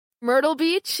Myrtle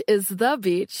Beach is the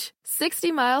beach.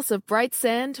 60 miles of bright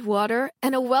sand, water,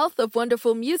 and a wealth of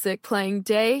wonderful music playing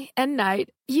day and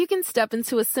night. You can step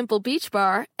into a simple beach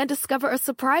bar and discover a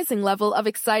surprising level of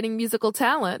exciting musical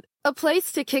talent. A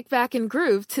place to kick back and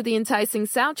groove to the enticing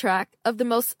soundtrack of the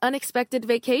most unexpected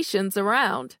vacations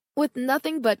around. With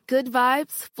nothing but good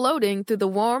vibes floating through the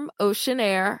warm ocean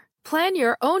air. Plan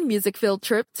your own music-filled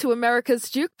trip to America's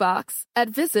Jukebox at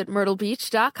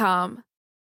visitmyrtlebeach.com.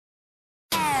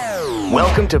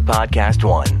 Welcome to Podcast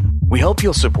One. We hope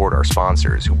you'll support our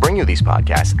sponsors who bring you these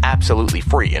podcasts absolutely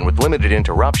free and with limited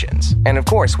interruptions. And of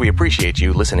course, we appreciate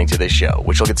you listening to this show,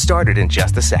 which will get started in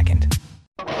just a second.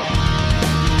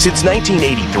 Since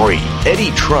 1983,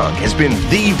 Eddie Trunk has been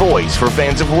the voice for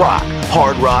fans of rock,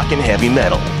 hard rock, and heavy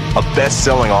metal. A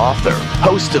best-selling author,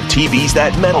 host of TV's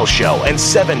That Metal Show and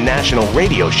 7 national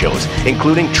radio shows,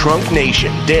 including Trunk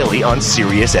Nation, daily on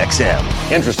Sirius XM.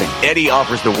 Interesting. Eddie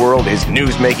offers the world his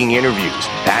news-making interviews,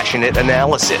 passionate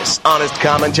analysis, honest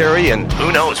commentary, and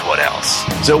who knows what else.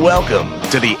 So welcome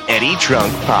to the Eddie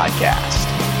Trunk Podcast.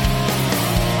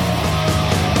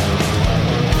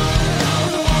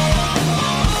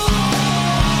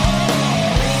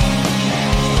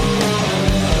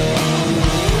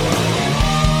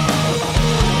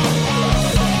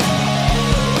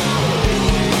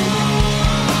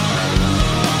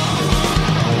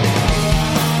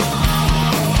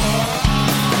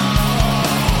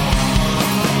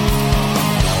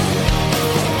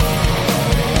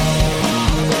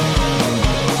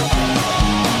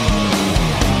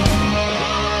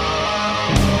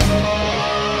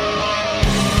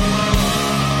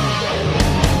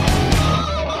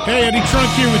 Hey, Eddie Trunk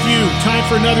here with you. Time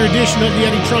for another edition of the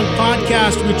Eddie Trunk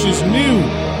Podcast, which is new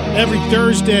every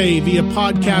Thursday via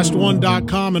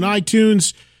podcast1.com and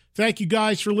iTunes. Thank you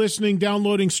guys for listening,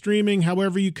 downloading, streaming,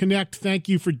 however you connect. Thank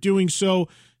you for doing so.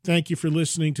 Thank you for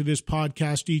listening to this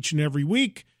podcast each and every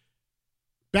week.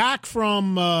 Back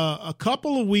from a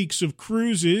couple of weeks of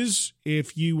cruises.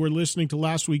 If you were listening to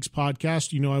last week's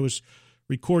podcast, you know I was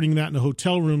recording that in a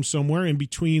hotel room somewhere in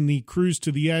between the Cruise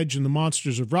to the Edge and the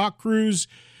Monsters of Rock cruise.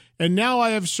 And now I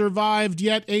have survived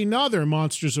yet another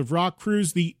Monsters of Rock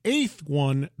cruise, the 8th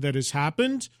one that has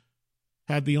happened.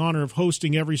 Had the honor of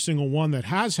hosting every single one that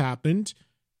has happened.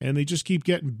 And they just keep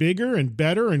getting bigger and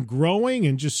better and growing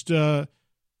and just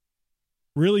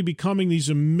really becoming these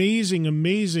amazing,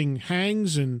 amazing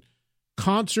hangs and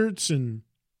concerts and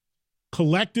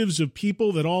collectives of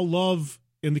people that all love,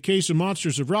 in the case of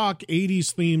Monsters of Rock,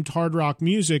 80s themed hard rock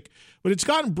music. But it's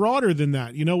gotten broader than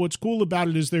that. You know, what's cool about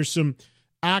it is there's some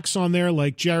acts on there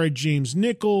like Jared James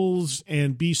Nichols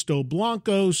and Bisto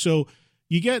Blanco. So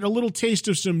you get a little taste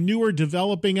of some newer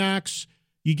developing acts.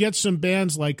 You get some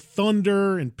bands like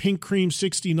Thunder and Pink Cream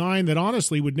 69 that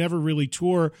honestly would never really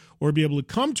tour or be able to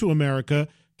come to America,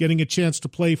 getting a chance to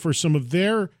play for some of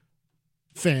their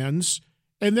fans.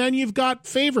 And then you've got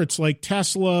favorites like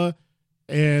Tesla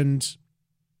and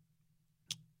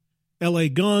LA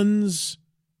Guns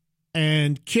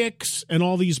and Kicks and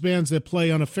all these bands that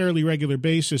play on a fairly regular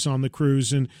basis on the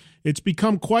cruise. And it's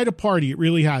become quite a party. It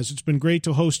really has. It's been great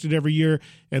to host it every year,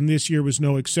 and this year was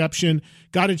no exception.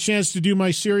 Got a chance to do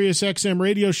my Sirius XM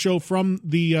radio show from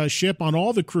the ship on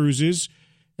all the cruises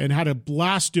and had a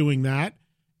blast doing that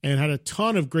and had a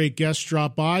ton of great guests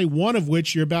drop by, one of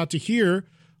which you're about to hear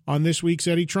on this week's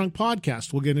Eddie Trunk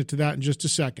Podcast. We'll get into that in just a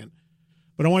second.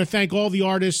 But I want to thank all the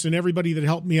artists and everybody that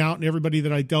helped me out and everybody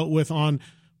that I dealt with on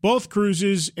both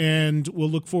cruises, and we'll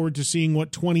look forward to seeing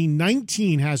what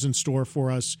 2019 has in store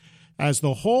for us as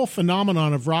the whole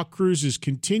phenomenon of rock cruises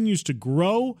continues to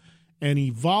grow and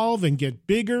evolve and get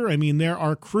bigger. I mean, there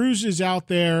are cruises out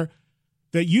there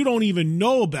that you don't even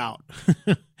know about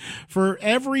for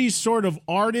every sort of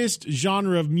artist,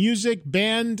 genre of music,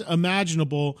 band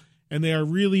imaginable, and they are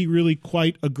really, really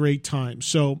quite a great time.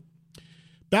 So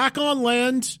back on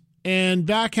land and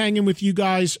back hanging with you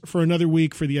guys for another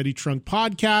week for the Eddie Trunk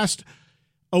Podcast.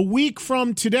 A week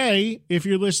from today, if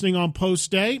you're listening on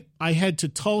post day, I head to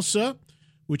Tulsa,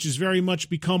 which has very much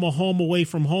become a home away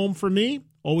from home for me.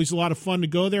 Always a lot of fun to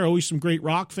go there. Always some great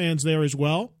rock fans there as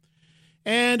well.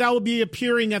 And I will be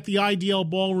appearing at the IDL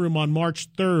Ballroom on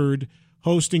March 3rd,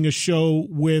 hosting a show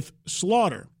with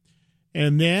Slaughter.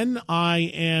 And then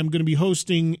I am going to be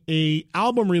hosting a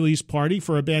album release party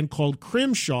for a band called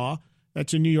Crimshaw.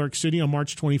 That's in New York City on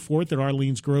March 24th at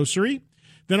Arlene's Grocery.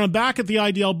 Then I'm back at the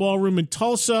IDL Ballroom in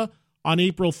Tulsa on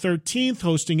April 13th,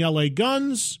 hosting LA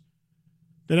Guns.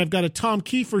 Then I've got a Tom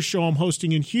Kiefer show I'm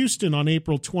hosting in Houston on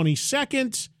April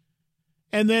 22nd.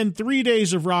 And then 3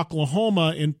 days of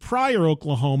Rocklahoma in Pryor,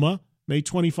 Oklahoma, May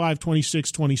 25,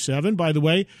 26, 27. By the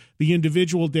way, the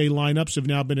individual day lineups have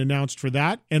now been announced for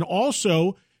that. And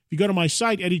also, if you go to my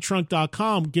site,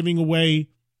 eddietrunk.com, giving away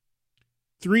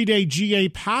 3-day GA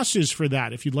passes for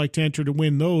that if you'd like to enter to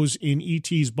win those in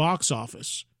ET's box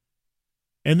office.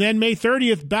 And then May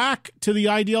 30th, back to the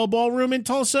IDL Ballroom in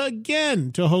Tulsa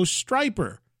again to host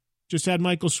Striper. Just had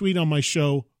Michael Sweet on my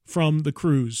show from the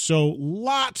cruise. So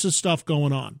lots of stuff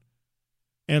going on.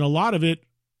 And a lot of it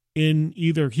in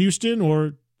either Houston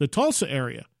or the Tulsa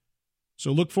area.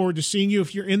 So look forward to seeing you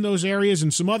if you're in those areas,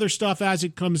 and some other stuff as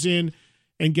it comes in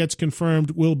and gets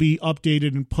confirmed will be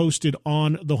updated and posted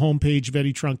on the homepage of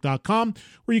eddietrunk.com,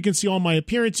 where you can see all my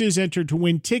appearances, enter to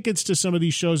win tickets to some of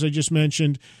these shows I just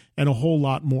mentioned, and a whole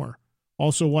lot more.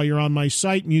 Also, while you're on my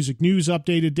site, music news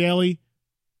updated daily,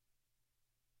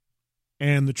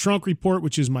 and the Trunk Report,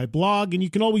 which is my blog. And you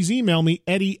can always email me,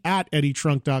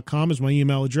 eddie@eddietrunk.com is my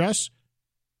email address.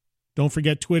 Don't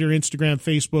forget Twitter, Instagram,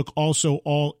 Facebook, also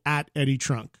all at Eddie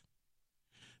Trunk.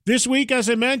 This week, as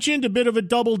I mentioned, a bit of a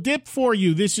double dip for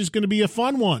you. This is going to be a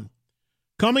fun one.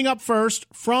 Coming up first,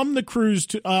 from the cruise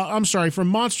from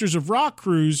Monsters of Rock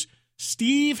cruise,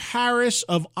 Steve Harris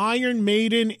of Iron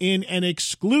Maiden in an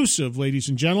exclusive, ladies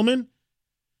and gentlemen.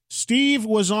 Steve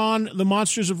was on the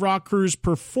Monsters of Rock cruise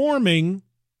performing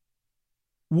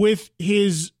with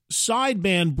his side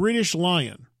band, British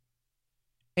Lion.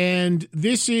 And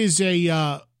this is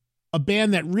a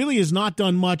band that really has not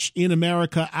done much in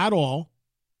America at all,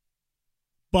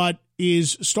 but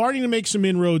is starting to make some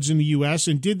inroads in the U.S.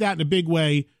 and did that in a big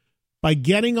way by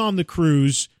getting on the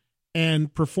cruise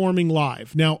and performing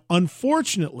live. Now,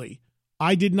 unfortunately,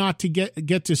 I did not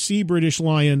get to see British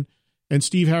Lion and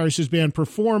Steve Harris's band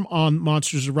perform on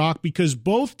Monsters of Rock because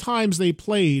both times they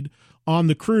played on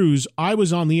the cruise, I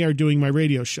was on the air doing my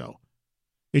radio show.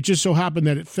 It just so happened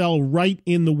that it fell right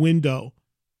in the window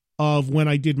of when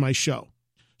I did my show.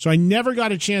 So I never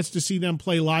got a chance to see them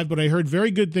play live, but I heard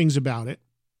very good things about it.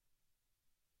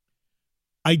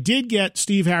 I did get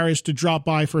Steve Harris to drop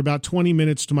by for about 20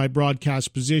 minutes to my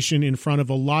broadcast position in front of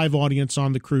a live audience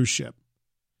on the cruise ship.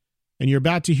 And you're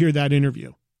about to hear that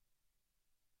interview.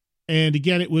 And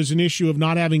again, it was an issue of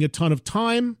not having a ton of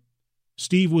time.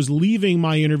 Steve was leaving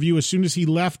my interview. As soon as he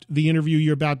left the interview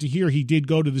you're about to hear, he did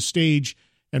go to the stage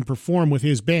and perform with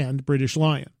his band, British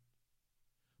Lion.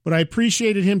 But I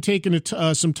appreciated him taking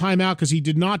some time out because he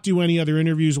did not do any other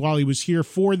interviews while he was here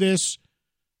for this.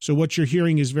 So what you're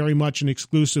hearing is very much an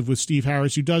exclusive with Steve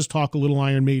Harris, who does talk a little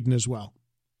Iron Maiden as well.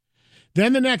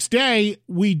 Then the next day,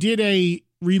 we did a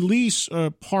release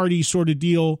party sort of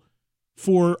deal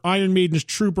for Iron Maiden's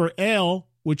Trooper Ale,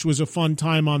 which was a fun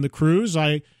time on the cruise.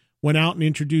 I went out and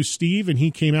introduced Steve, and he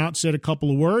came out and said a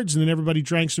couple of words, and then everybody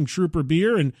drank some Trooper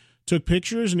beer and took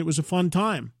pictures, and it was a fun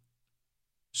time.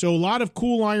 So a lot of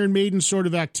cool Iron Maiden sort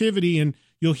of activity, and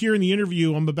you'll hear in the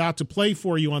interview I'm about to play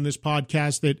for you on this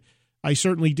podcast that I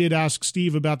certainly did ask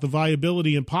Steve about the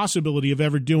viability and possibility of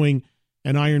ever doing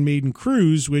an Iron Maiden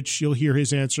cruise, which you'll hear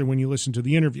his answer when you listen to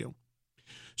the interview.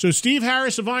 So Steve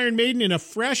Harris of Iron Maiden in a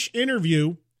fresh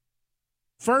interview,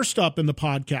 first up in the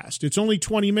podcast. It's only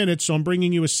 20 minutes, so I'm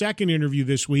bringing you a second interview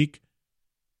this week.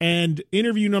 And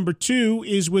interview number 2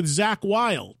 is with Zakk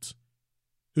Wylde,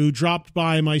 who dropped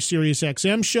by my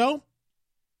SiriusXM show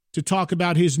to talk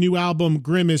about his new album,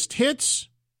 Grimmest Hits.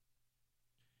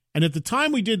 And at the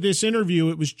time we did this interview,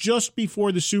 it was just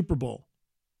before the Super Bowl.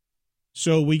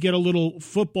 So we get a little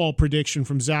football prediction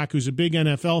from Zakk, who's a big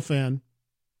NFL fan,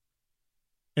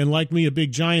 and like me, a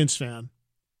big Giants fan.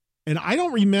 And I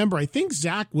don't remember, I think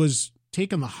Zakk was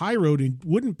taking the high road and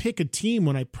wouldn't pick a team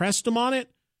when I pressed him on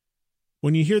it.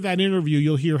 When you hear that interview,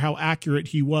 you'll hear how accurate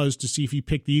he was to see if he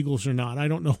picked the Eagles or not. I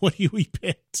don't know what he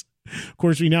picked. Of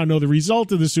course, we now know the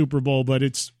result of the Super Bowl, but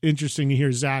it's interesting to hear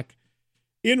Zakk,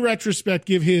 in retrospect,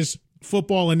 give his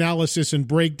football analysis and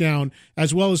breakdown,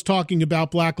 as well as talking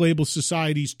about Black Label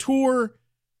Society's tour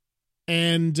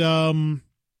and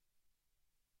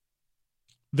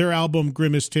their album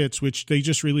Grimmest Hits, which they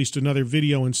just released another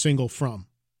video and single from.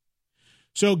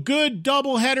 So good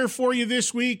doubleheader for you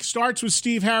this week. Starts with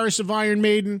Steve Harris of Iron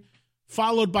Maiden,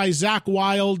 followed by Zakk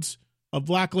Wylde of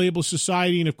Black Label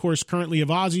Society, and of course currently of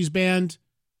Ozzy's band.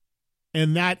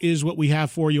 And that is what we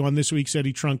have for you on this week's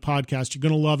Eddie Trunk podcast. You're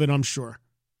going to love it, I'm sure.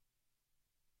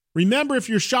 Remember, if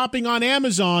you're shopping on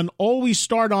Amazon, always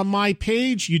start on my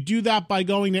page. You do that by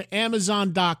going to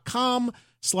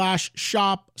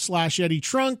amazon.com/shop/Eddie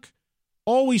Trunk.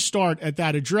 Always start at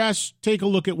that address. Take a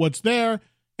look at what's there,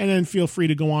 and then feel free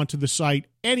to go on to the site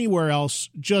anywhere else.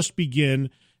 Just begin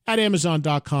at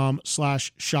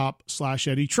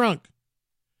amazon.com/shop/Eddie Trunk.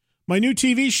 My new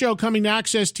TV show coming to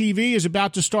Access TV is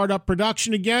about to start up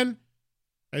production again.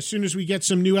 As soon as we get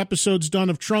some new episodes done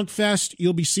of Trunk Fest,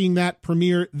 you'll be seeing that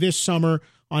premiere this summer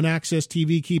on Access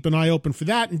TV. Keep an eye open for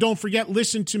that. And don't forget,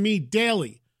 listen to me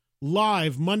daily,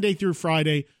 live, Monday through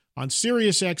Friday on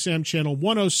Sirius XM Channel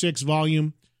 106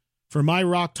 Volume for my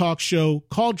rock talk show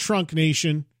called Trunk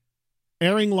Nation,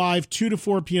 airing live 2 to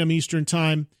 4 p.m. Eastern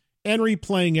Time and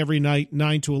replaying every night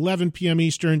 9 to 11 p.m.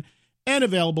 Eastern, and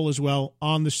available as well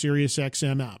on the Sirius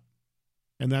XM app.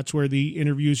 And that's where the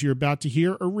interviews you're about to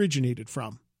hear originated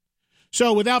from.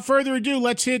 So without further ado,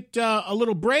 let's hit a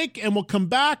little break, and we'll come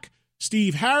back.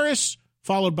 Steve Harris,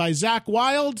 followed by Zakk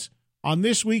Wylde on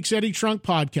this week's Eddie Trunk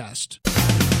Podcast.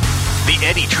 The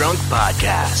Eddie Trunk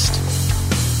Podcast.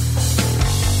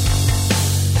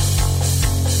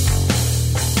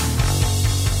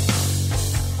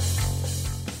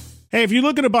 Hey, if you're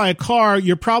looking to buy a car,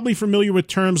 you're probably familiar with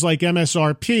terms like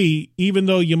MSRP, even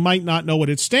though you might not know what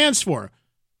it stands for.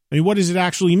 I mean, what does it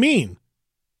actually mean?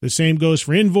 The same goes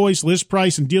for invoice, list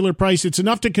price, and dealer price. It's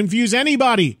enough to confuse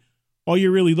anybody. All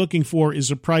you're really looking for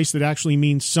is a price that actually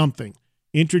means something.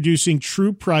 Introducing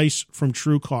True Price from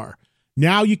True Car.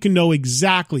 Now you can know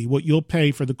exactly what you'll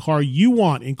pay for the car you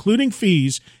want, including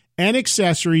fees and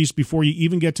accessories, before you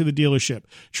even get to the dealership.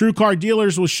 True Car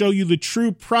dealers will show you the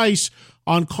true price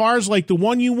on cars like the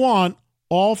one you want,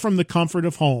 all from the comfort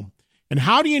of home. And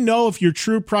how do you know if your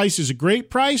true price is a great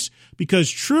price?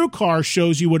 Because True Car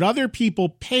shows you what other people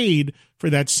paid for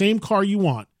that same car you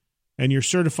want. And your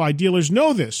certified dealers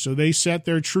know this, so they set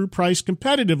their true price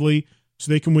competitively so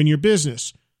they can win your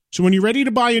business. So when you're ready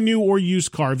to buy a new or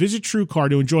used car, visit True Car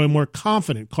to enjoy a more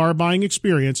confident car buying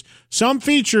experience. Some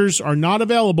features are not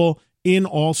available in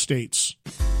all states.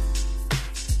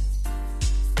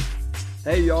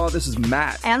 Hey y'all, this is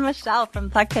Matt and Michelle from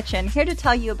Thug Kitchen, here to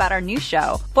tell you about our new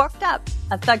show, Forked Up,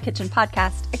 a Thug Kitchen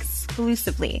podcast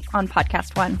exclusively on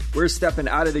Podcast One. We're stepping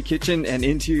out of the kitchen and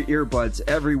into your earbuds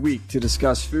every week to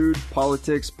discuss food,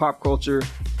 politics, pop culture.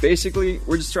 Basically,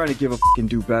 we're just trying to give a and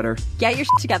do better. Get your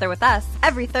together with us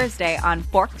every Thursday on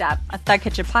Forked Up, a Thug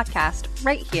Kitchen podcast,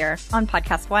 right here on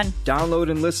Podcast One.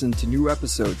 Download and listen to new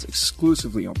episodes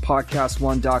exclusively on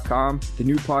PodcastOne.com, the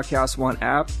new Podcast One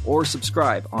app, or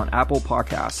subscribe on Apple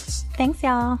Podcasts. Thanks,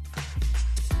 y'all.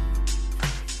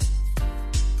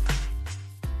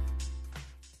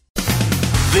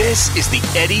 This is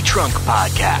the Eddie Trunk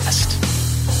Podcast.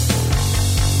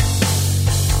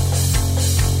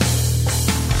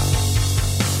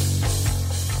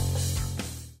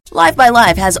 Live by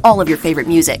Live has all of your favorite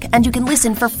music, and you can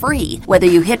listen for free. Whether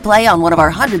you hit play on one of our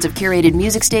hundreds of curated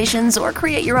music stations or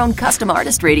create your own custom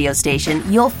artist radio station,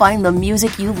 you'll find the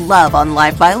music you love on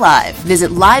Live by Live.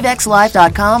 Visit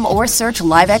livexlive.com or search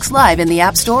LiveX Live in the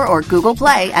App Store or Google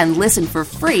Play and listen for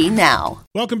free now.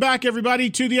 Welcome back, everybody,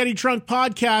 to the Eddie Trunk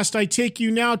Podcast. I take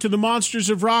you now to the Monsters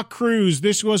of Rock cruise.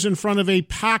 This was in front of a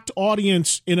packed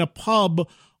audience in a pub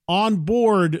on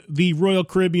board the Royal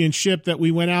Caribbean ship that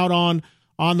we went out on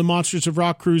the Monsters of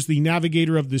Rock cruise, the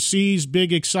Navigator of the Seas.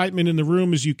 Big excitement in the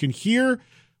room, as you can hear,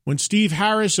 when Steve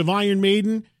Harris of Iron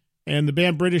Maiden and the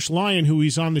band British Lion, who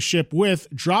he's on the ship with,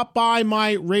 dropped by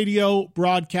my radio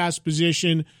broadcast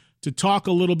position to talk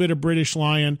a little bit of British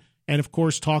Lion and, of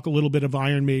course, talk a little bit of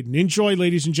Iron Maiden. Enjoy,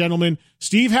 ladies and gentlemen,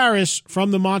 Steve Harris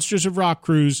from the Monsters of Rock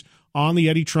cruise on the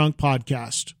Eddie Trunk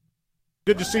Podcast.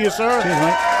 Good to see you, sir. Cheers,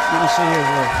 mate. Good to see you as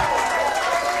well.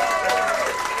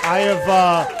 I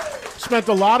have spent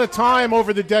a lot of time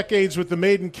over the decades with the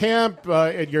Maiden Camp,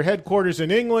 at your headquarters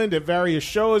in England, at various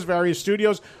shows, various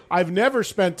studios. I've never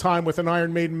spent time with an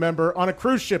Iron Maiden member on a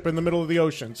cruise ship in the middle of the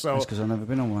ocean. So that's because I've never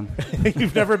been on one.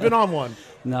 You've never been on one?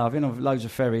 No, I've been on loads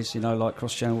of ferries, like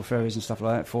cross-channel ferries and stuff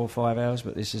like that, 4 or 5 hours,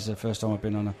 but this is the first time I've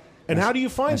been on a And how do you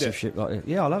find massive it? ship like it.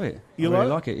 Yeah, I love it. You I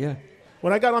really like it, yeah.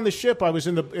 When I got on the ship, I was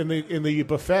in the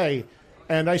buffet,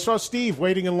 and I saw Steve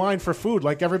waiting in line for food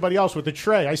like everybody else with a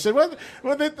tray. I said, well,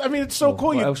 I mean, it's so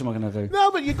cool. What else am I going to do?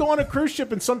 No, but you go on a cruise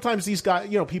ship, and sometimes these guys,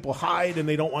 people hide, and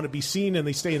they don't want to be seen, and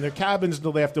they stay in their cabins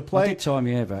until they have to play. I did tie my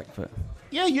hair back, but...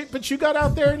 Yeah, but you got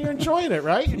out there, and you're enjoying it,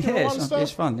 right? You're doing a lot of stuff.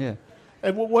 It's fun, yeah.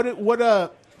 And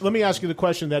let me ask you the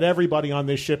question that everybody on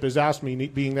this ship has asked me,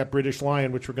 being that British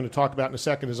Lion, which we're going to talk about in a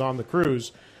second, is on the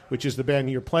cruise, which is the band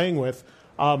you're playing with.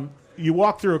 You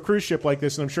walk through a cruise ship like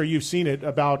this, and I'm sure you've seen it,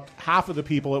 about half of the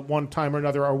people at one time or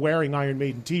another are wearing Iron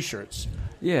Maiden T-shirts.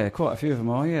 Yeah, quite a few of them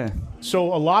are, yeah.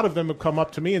 So a lot of them have come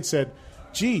up to me and said,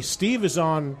 gee, Steve is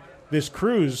on this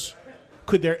cruise.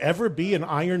 Could there ever be an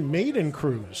Iron Maiden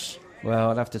cruise?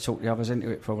 Well, I'd have to talk the others into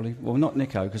it, probably. Well, not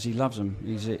Nico, because he loves them.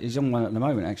 He's on one at the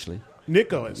moment, actually.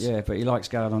 Nico is? Yeah, but he likes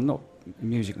going on, not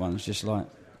music ones, just like...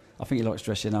 I think he likes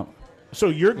dressing up. So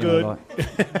you're good.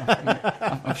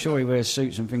 I'm sure he wears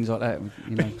suits and things like that.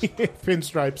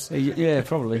 Pinstripes. Yeah,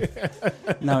 probably.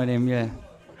 Knowing him, yeah.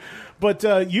 But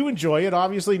you enjoy it.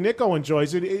 Obviously, Nico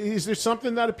enjoys it. Is there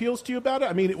something that appeals to you about it?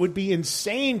 I mean, it would be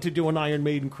insane to do an Iron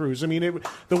Maiden cruise. I mean,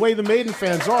 the way the Maiden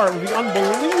fans are, it would be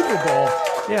unbelievable.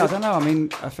 Yeah, I don't know. I mean,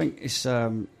 I think it's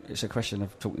a question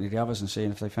of talking to the others and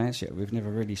seeing if they fancy it. We've never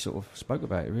really sort of spoke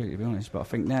about it, really, to be honest. But I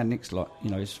think now Nick's like,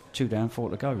 it's 2 down, 4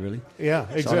 to go, really. Yeah,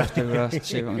 exactly. So I'll have to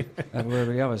see what have a word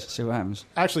with the others, see what happens.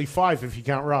 Actually, 5 if you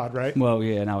count Rod, right? Well,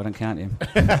 yeah, no, I don't count him.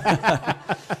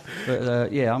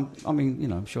 But yeah,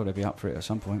 I'm sure they'll be up for it at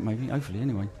some point, maybe, hopefully,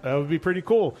 anyway. That would be pretty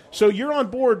cool. So you're on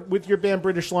board with your band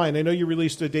British Lion. I know you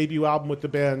released a debut album with the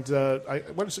band.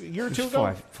 What is it? A year or two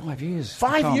ago? 5 years.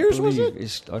 5 years was it?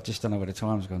 I just don't know where the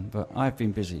time's gone, but I've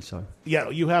been busy. So yeah,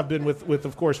 you have been with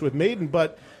of course with Maiden,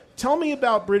 but. Tell me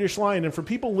about British Lion, and for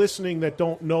people listening that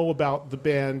don't know about the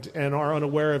band and are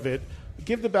unaware of it,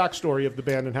 give the backstory of the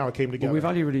band and how it came together. Well, we've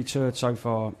only really toured so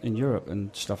far in Europe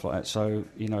and stuff like that, so,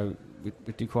 we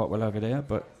do quite well over there,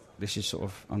 but this is sort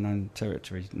of unknown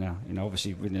territory now.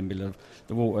 Obviously we're in the middle of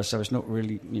the water, so it's not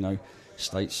really,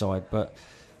 stateside, but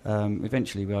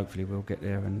eventually hopefully we'll get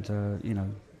there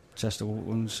and, test the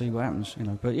water and see what happens,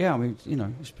 But yeah, I mean,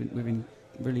 we've been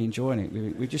really enjoying it.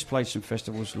 We just played some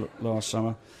festivals last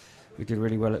summer. We did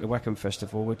really well at the Wackham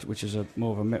Festival, which is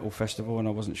more of a metal festival, and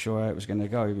I wasn't sure how it was going to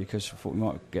go because I thought we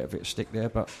might get a bit of stick there,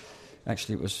 but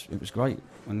actually it was great,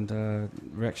 and the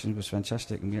reaction was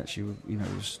fantastic, and we actually,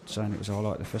 was saying it was our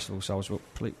highlight of the festival, so I was well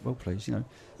pleased. Don't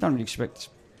really expect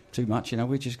too much,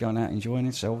 we're just going out enjoying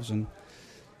ourselves and,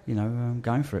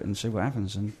 going for it and see what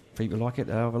happens, and people like it,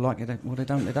 they either like it, or they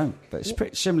don't. But it's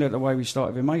pretty similar to the way we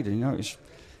started with Maiden,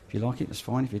 if you like it, that's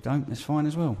fine. If you don't, that's fine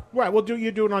as well. Right. Well, you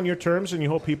do it on your terms, and you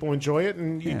hope people enjoy it,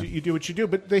 and you do what you do.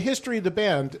 But the history of the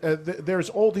band, there's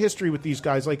old history with these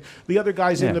guys. Like the other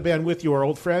guys in the band with you are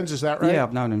old friends. Is that right? Yeah,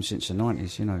 I've known them since the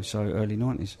 90s. So early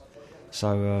 90s.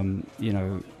 So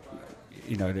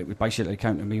they basically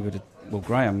came to me with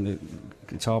Graham, the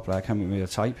guitar player, came with me with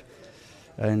a tape,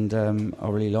 and I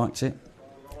really liked it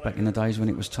back in the days when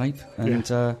it was tape,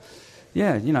 and.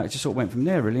 Yeah, it just sort of went from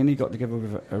there, really, and he got together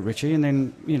with Richie, and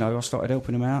then, I started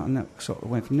helping him out, and that sort of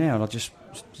went from there, and I just,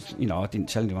 I didn't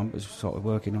tell anyone, but I was sort of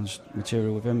working on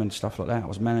material with him and stuff like that. I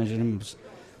was managing him, was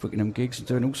booking him gigs, and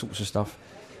doing all sorts of stuff,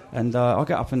 and I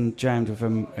got up and jammed with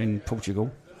him in Portugal,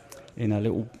 in a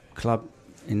little club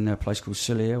in a place called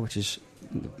Cilia, which is,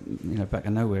 back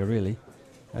of nowhere, really,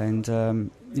 and,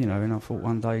 and I thought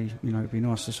one day, it'd be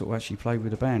nice to sort of actually play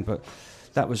with a band, but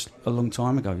that was a long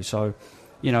time ago, so...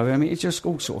 it just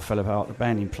all sort of fell apart. The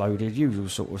band imploded, usual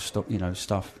sort of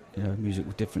stuff,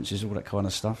 musical differences, all that kind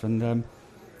of stuff, and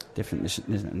different this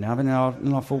and now. And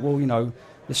I thought, well,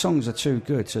 the songs are too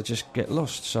good to just get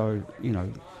lost. So,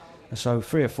 so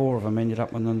 3 or 4 of them ended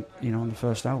up on the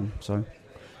first album. So.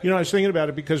 I was thinking about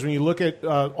it because when you look at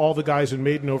all the guys in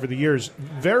Maiden over the years,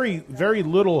 very, very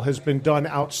little has been done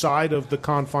outside of the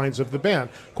confines of the band.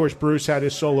 Of course, Bruce had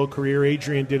his solo career.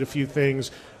 Adrian did a few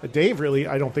things. Dave really,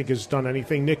 I don't think, has done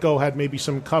anything. Nico had maybe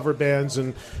some cover bands,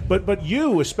 but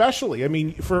you especially. I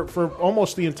mean, for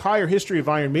almost the entire history of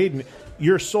Iron Maiden,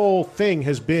 your sole thing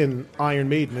has been Iron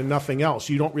Maiden and nothing else.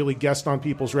 You don't really guest on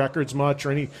people's records much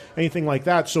or anything like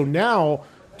that. So now.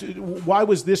 Why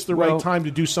was this the right time to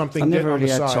do something? I never really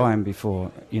had time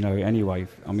before, anyway.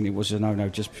 I mean, it was a no-no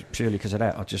just purely because of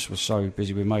that. I just was so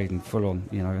busy with Maiden, full on,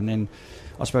 and then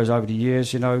I suppose over the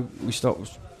years, we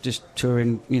stopped just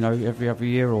touring, every other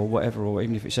year or whatever, or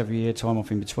even if it's every year, time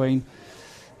off in between.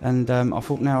 And I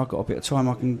thought now I've got a bit of time,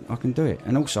 I can do it.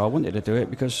 And also I wanted to do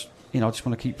it because, I just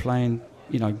want to keep playing,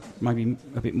 maybe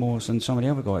a bit more than some of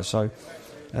the other guys. So...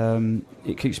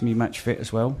 it keeps me match fit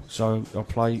as well, so I'll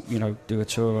play, do a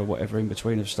tour or whatever in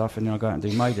between of stuff, and then I'll go out and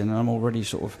do Maiden, and I'm already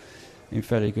sort of in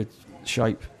fairly good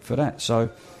shape for that, so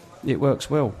it works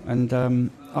well, and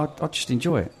I just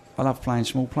enjoy it. I love playing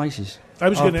small places. I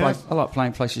like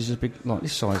playing places as big, like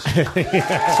this size.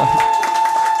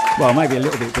 Well, maybe a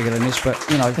little bit bigger than this, but,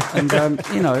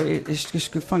 it's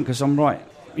just good fun, because I'm right,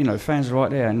 fans are right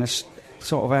there, and that's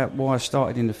sort of why I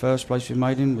started in the first place with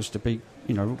Maiden, was to be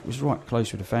was right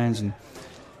close with the fans, and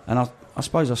I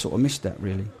suppose I sort of missed that,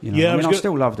 really. Yeah, I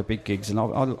still love the big gigs, and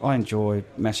I enjoy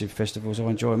massive festivals. I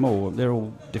enjoy them all. They're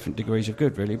all different degrees of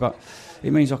good, really, but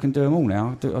it means I can do them all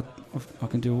now. I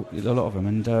can do a lot of them,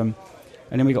 and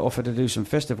then we got offered to do some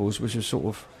festivals, which was sort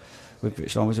of with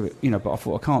British Lion was a bit, but I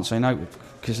thought I can't say no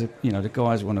because the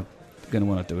guys going to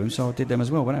want to do them, so I did them as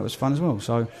well. But that was fun as well.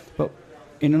 So, but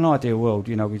in an ideal world,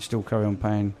 we'd still carry on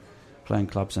playing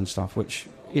clubs and stuff, which.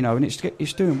 And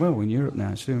it's doing well in Europe now.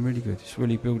 It's doing really good. It's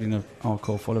really building a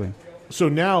hardcore following. So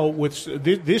now, with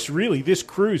this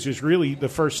cruise is really the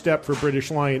first step for British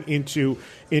Lion into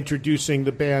introducing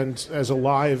the band as a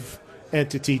live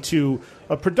entity to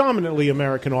a predominantly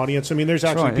American audience. I mean, there's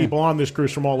actually people on this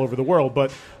cruise from all over the world,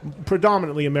 but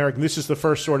predominantly American. This is the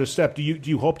first sort of step. Do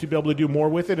you hope to be able to do more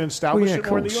with it and establish it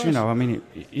more in the US? I mean,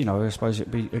 I suppose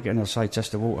it'd be, again, I'll say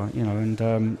test the water,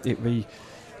 and it'd be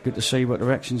good to see what the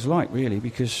reaction's like, really,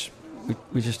 because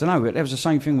we just don't know. It was the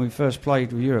same thing when we first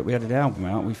played with Europe. We had the album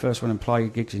out. We first went and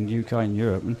played gigs in the UK and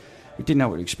Europe, and we didn't know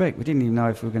what to expect. We didn't even know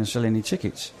if we were going to sell any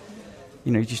tickets.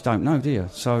 You just don't know, do you?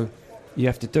 So you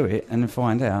have to do it and then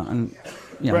find out. And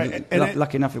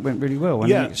lucky enough, it went really well,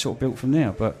 and it sort of built from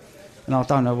there. And I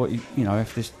don't know what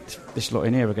if this lot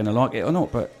in here are going to like it or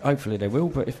not, but hopefully they will.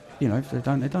 But if they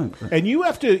don't, they don't. But. And you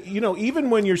have to, even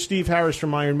when you're Steve Harris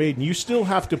from Iron Maiden, you still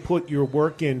have to put your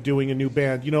work in doing a new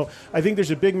band. I think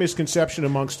there's a big misconception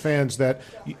amongst fans that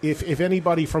if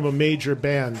anybody from a major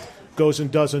band goes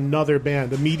and does another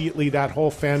band, immediately that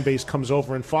whole fan base comes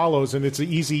over and follows, and it's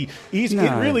easy. No.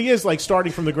 It really is like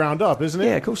starting from the ground up, isn't it?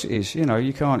 Yeah, of course it is.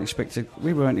 You can't expect it.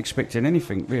 We weren't expecting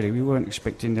anything, really. We weren't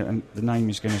expecting that the name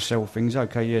is going to sell things.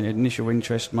 Okay, initial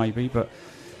interest maybe, but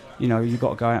you've got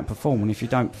to go out and perform, and if you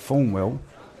don't perform well,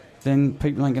 then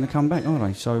people ain't going to come back, are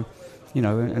they? So,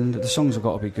 and the songs have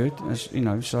got to be good,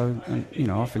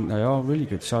 I think they are really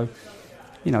good. So,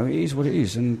 it is what it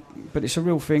is, but it's a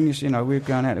real thing. We're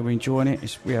going out there, we're enjoying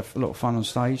it. We have a lot of fun on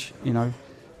stage,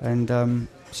 and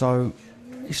so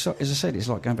it's, as I said, it's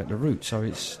like going back to the roots. So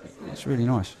it's really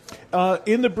nice.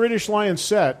 In the British Lion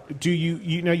set, do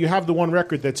you have the one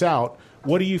record that's out?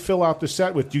 What do you fill out the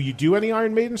set with? Do you do any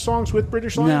Iron Maiden songs with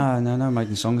British Lion? No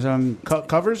Maiden songs.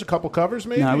 Covers, a couple covers,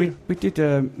 maybe. No, we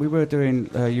did. We were doing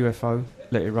UFO,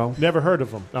 Let It Roll. Never heard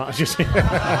of them. No, just.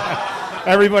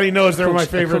 Everybody knows they're my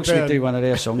favorite band. Of course we do one of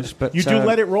their songs. But you do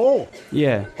Let It Roll?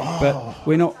 Yeah, but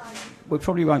we're not... We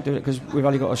probably won't do it because we've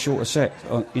only got a shorter set.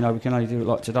 We can only do it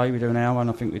like today. We do an hour, and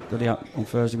I think on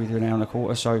Thursday we do an hour and a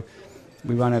quarter, so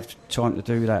we won't have time to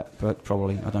do that, but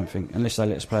probably, I don't think. Unless they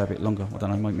let us play a bit longer. I don't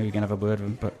know, maybe we can have a word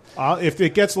with them. But if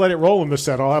it gets Let It Roll in the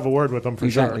set, I'll have a word with them for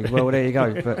sure. Exactly. Well, there you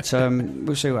go. But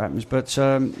we'll see what happens. But,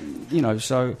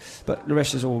 but the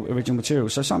rest is all original material.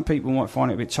 So some people might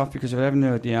find it a bit tough because if they haven't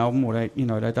heard the album or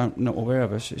they're not aware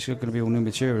of us, it's going to be all new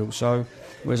material. So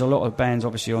there's a lot of bands,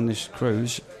 obviously, on this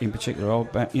cruise in particular.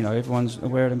 Everyone's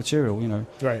aware of the material,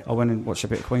 Right. I went and watched a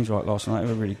bit of Queensryche last night.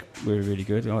 They were really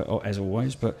good, as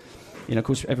always. But of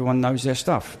course, everyone knows their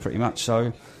stuff pretty much,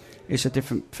 so it's a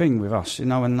different thing with us.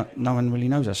 No one really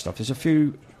knows our stuff. There's a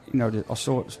few,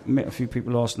 met a few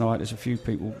people last night. There's a few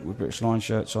people with British Lion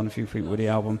shirts on, a few people with the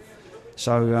album.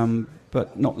 So,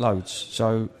 but not loads.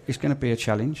 So it's going to be a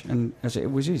challenge, and as it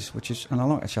always is, and I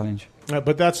like a challenge.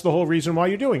 But that's the whole reason why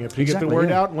you're doing it. To get the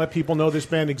word out and let people know this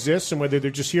band exists, and whether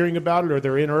they're just hearing about it or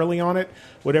they're in early on it,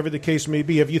 whatever the case may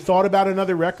be. Have you thought about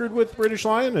another record with British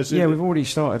Lion? We've already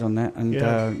started on that, and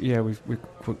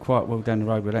we're quite well down the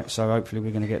road with that. So hopefully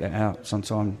we're going to get that out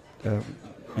sometime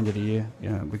end of the year.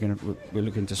 We're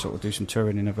looking to sort of do some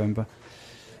touring in November.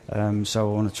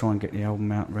 So I want to try and get the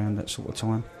album out around that sort of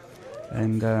time.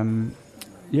 And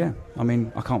I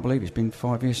mean, I can't believe it's been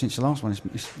 5 years since the last one.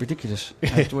 It's ridiculous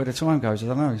as to where the time goes. I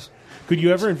don't know. Could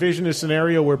you ever envision a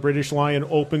scenario where British Lion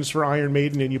opens for Iron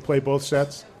Maiden and you play both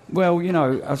sets? Well,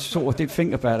 I sort of did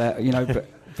think about that,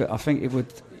 but I think it would,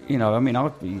 I mean,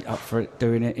 I'd be up for it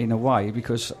doing it in a way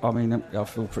because, I mean, I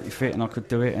feel pretty fit and I could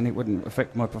do it and it wouldn't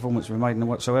affect my performance with Maiden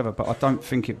whatsoever, but I don't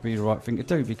think it would be the right thing to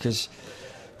do because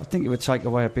I think it would take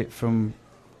away a bit from...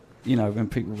 when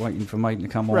people are waiting for Maiden to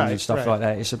come on and stuff like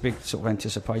that, it's a big sort of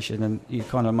anticipation, and you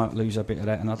kind of might lose a bit of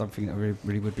that, and I don't think that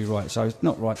really would be right. So it's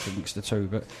not right to mix the two,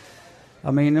 but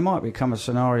I mean, there might become a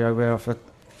scenario where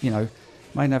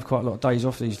Maiden have quite a lot of days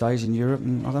off these days in Europe,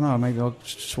 and I don't know, maybe I'll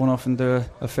swan off and do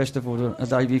a festival a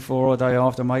day before or a day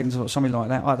after Maiden, or something like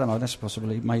that. I don't know, that's a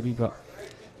possibility, maybe, but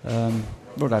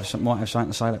might have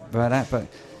something to say about that, but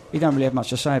he don't really have much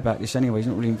to say about this anyway. He's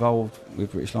not really involved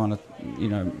with British Lion,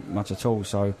 much at all.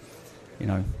 So,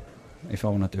 if I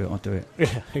want to do it, I'll do it.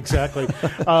 Yeah, exactly.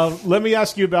 Let me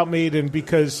ask you about Maiden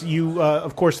because you,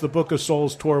 of course, the Book of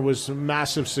Souls tour was a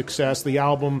massive success. The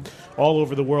album all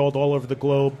over the world, all over the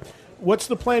globe. What's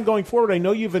the plan going forward? I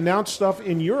know you've announced stuff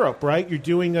in Europe, right? You're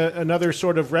doing another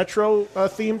sort of retro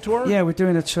theme tour? Yeah, we're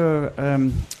doing a tour.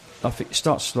 I think it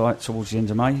starts towards the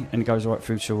end of May and it goes right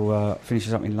through till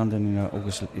finishes up in London in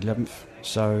August 11th.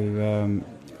 So,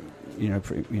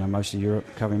 most of Europe,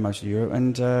 covering most of Europe,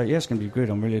 and it's going to be good.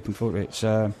 I'm really looking forward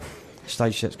to it.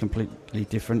 Stage set's completely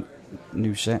different,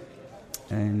 new set,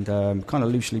 and kind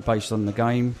of loosely based on the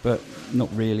game, but not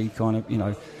really. Kind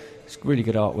of, it's really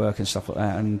good artwork and stuff like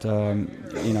that. And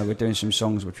we're doing some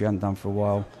songs which we hadn't done for a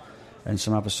while, and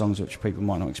some other songs which people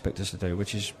might not expect us to do,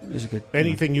 which is a good.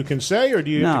 Anything you can say, or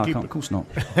do you? No, have to keep of course not.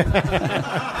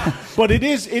 But it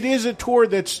is a tour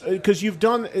that's because you've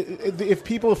done. If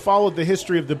people have followed the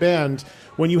history of the band,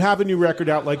 when you have a new record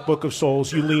out like Book of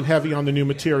Souls, you lean heavy on the new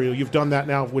material. You've done that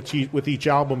now with each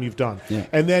album you've done,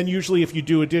 and then usually if you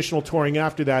do additional touring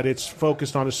after that, it's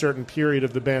focused on a certain period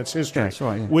of the band's history, that's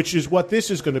right, which is what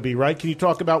this is going to be, right? Can you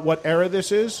talk about what era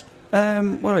this is?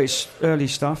 Well, it's early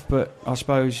stuff, but I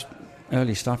suppose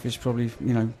early stuff is probably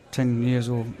 10 years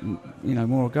or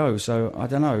more ago. So I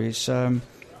don't know. It's a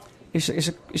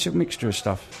mixture of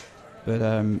stuff, but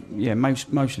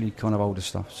mostly kind of older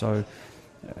stuff. So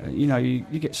you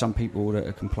get some people that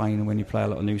are complaining when you play a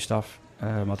lot of new stuff.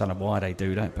 I don't know why they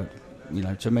do that, but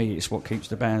to me it's what keeps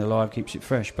the band alive, keeps it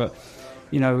fresh. But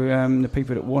the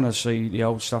people that want to see the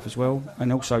old stuff as well,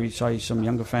 and also you say some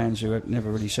younger fans who have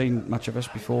never really seen much of us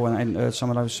before and hadn't heard some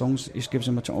of those songs, it gives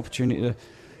them an opportunity to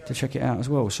check it out as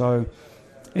well. So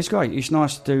it's great. It's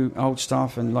nice to do old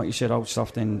stuff, and like you said, old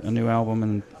stuff, then a new album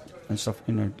and stuff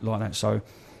like that. So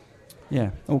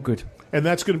yeah, all good. And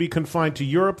that's going to be confined to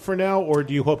Europe for now, or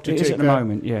do you hope to it take is at the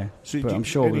moment? Yeah, so but I'm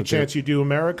sure any chance you do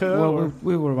America? Well,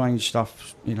 we'll arrange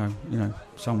stuff,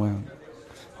 somewhere.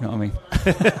 You know what I mean?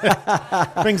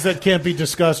 Things that can't be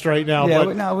discussed right now. Yeah,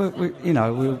 but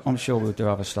I'm sure we'll do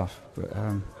other stuff, but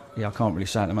I can't really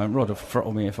say at the moment. Rod will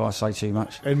throttle me if I say too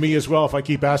much, and me as well if I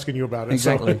keep asking you about it.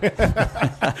 Exactly.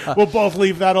 So we'll both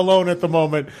leave that alone at the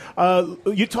moment.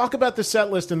 You talk about the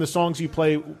set list and the songs you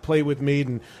play with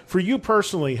Maiden. For you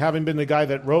personally, having been the guy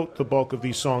that wrote the bulk of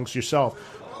these songs yourself,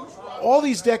 all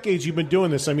these decades you've been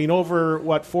doing this. I mean, over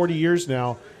 40 years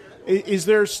now. Is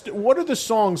there? What are the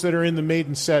songs that are in the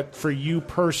Maiden set for you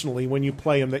personally when you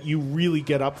play them that you really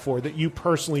get up for, that you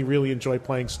personally really enjoy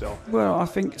playing still? Well, I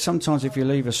think sometimes if you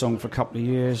leave a song for a couple of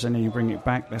years and then you bring it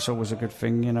back, that's always a good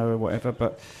thing, or whatever.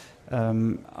 But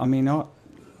Evil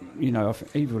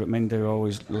That Men Do, I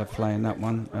always love playing that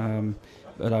one.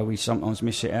 Although we sometimes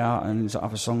miss it out, and there's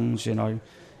other songs,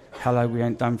 Hello We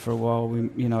Ain't Done For A While.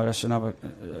 That's another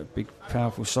big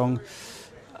powerful song.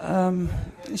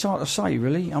 It's hard to say,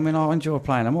 really. I mean, I enjoy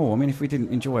playing them all. I mean, if we didn't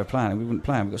enjoy playing them, we wouldn't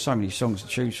play them. We've got so many songs to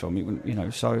choose from. It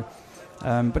wouldn't, so.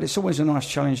 But it's always a nice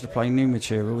challenge to play new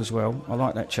material as well. I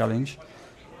like that challenge.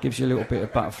 Gives you a little bit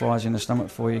of butterflies in the stomach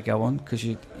before you go on, because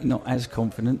you're not as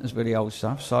confident as with the old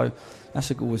stuff. So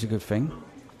that's always a good thing.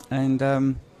 And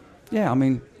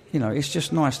it's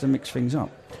just nice to mix things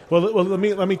up. Well,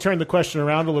 let me turn the question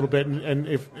around a little bit, and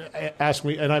if ask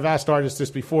me, and I've asked artists this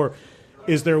before.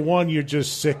 Is there one you're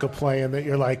just sick of playing that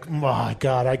you're like, my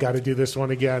God, I got to do this one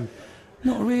again?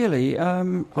 Not really.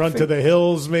 Run to the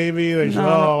Hills, maybe?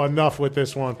 Enough with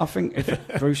this one. I think if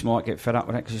Bruce might get fed up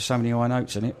with it because there's so many high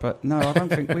notes in it. But no, I don't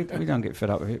think we don't get fed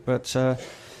up with it. But as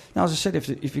I said,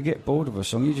 if you get bored of a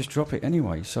song, you just drop it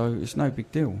anyway. So it's no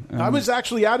big deal. I was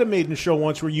actually at a Maiden show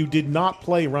once where you did not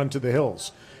play Run to the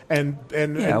Hills. And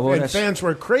fans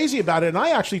were crazy about it, and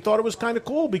I actually thought it was kind of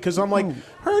cool because I'm like,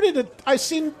 heard it.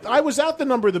 I was at the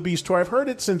Number of the Beast tour. I've heard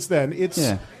it since then.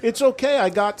 It's okay. I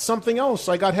got something else.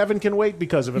 I got Heaven Can Wait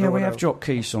because of it. Yeah, we have dropped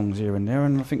key songs here and there,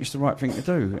 and I think it's the right thing to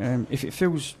do. If it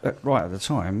feels right at the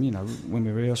time, when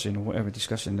we're rehearsing or whatever,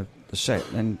 discussing the set,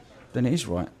 then it is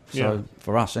right. So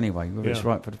for us anyway, whether it's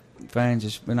right for the fans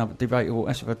is another debatable.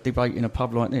 That's a debate in a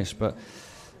pub like this, but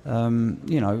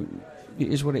it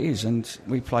is what it is, and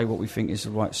we play what we think is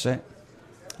the right set.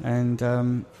 And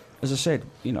as I said,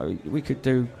 we could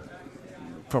do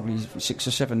probably 6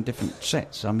 or 7 different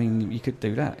sets. I mean, you could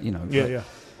do that,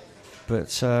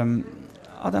 But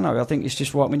I don't know. I think it's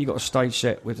just right when you've got a stage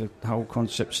set with the whole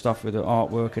concept stuff, with the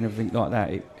artwork and everything like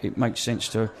that. It makes sense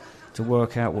to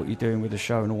work out what you're doing with the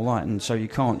show and all that. And so you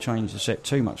can't change the set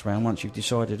too much around once you've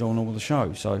decided on all the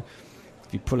show. So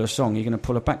if you pull a song, you're going to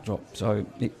pull a backdrop. So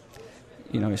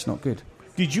it's not good.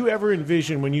 Did you ever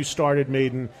envision when you started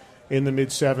Maiden in the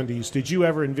mid-'70s, did you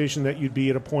ever envision that you'd be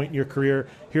at a point in your career,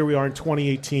 here we are in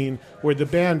 2018, where the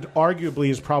band arguably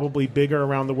is probably bigger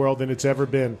around the world than it's ever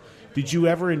been? Did you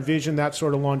ever envision that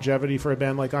sort of longevity for a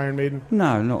band like Iron Maiden?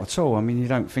 No, not at all. I mean, you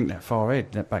don't think that far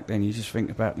ahead back then. You just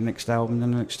think about the next album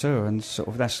and the next tour, and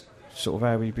that's sort of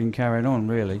how we've been carrying on,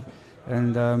 really.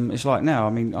 And it's like now, I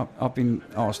mean, I've been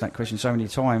asked that question so many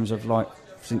times of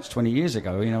since 20 years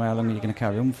ago, how long are you going to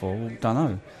carry on for? Well, don't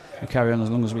know. We carry on as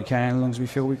long as we can, as long as we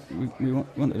feel we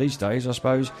want it these days, I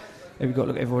suppose. We've got to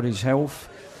look at everybody's health,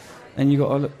 and you've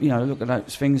got to look at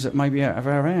those things that may be out of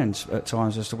our hands at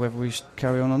times as to whether we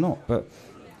carry on or not. But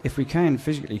if we can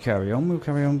physically carry on, we'll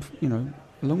carry on,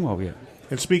 a long while yet.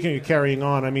 And speaking of carrying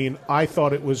on, I mean, I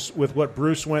thought it was, with what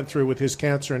Bruce went through with his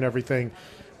cancer and everything,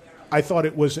 I thought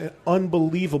it was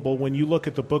unbelievable when you look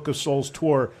at the Book of Souls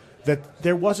tour that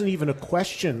there wasn't even a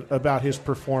question about his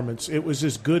performance. It was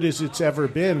as good as it's ever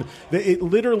been. It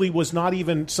literally was not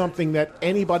even something that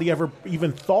anybody ever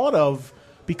even thought of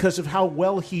because of how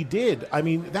well he did. I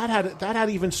mean, that had to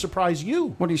even surprise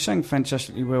you. Well, he sang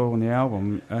fantastically well on the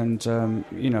album, and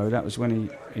that was when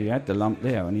he had the lump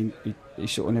there, and he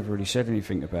sort of never really said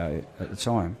anything about it at the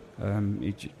time.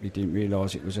 He didn't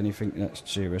realise it was anything that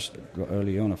serious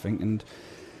early on, I think.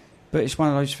 But it's one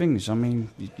of those things. I mean,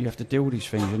 you have to deal with these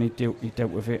things, and he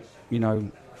dealt with it,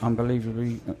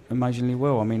 unbelievably, amazingly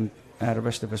well. I mean, how the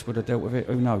rest of us would have dealt with it,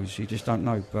 who knows? You just don't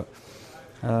know. But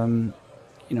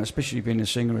especially being a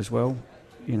singer as well,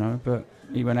 But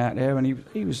he went out there and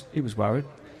he was worried.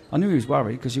 I knew he was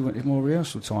worried because he wanted more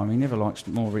rehearsal time. He never likes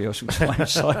more rehearsal time,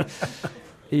 so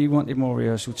he wanted more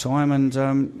rehearsal time, and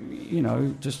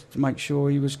just to make sure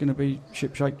he was going to be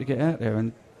shipshape to get out there.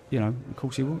 And of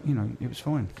course he was. It was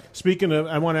fine. Speaking of,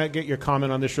 I want to get your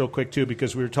comment on this real quick too,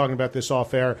 because we were talking about this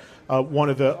off air. One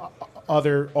of the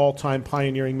other all-time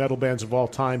pioneering metal bands of all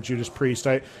time, Judas Priest.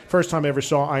 First time I ever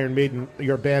saw Iron Maiden,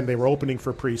 your band, they were opening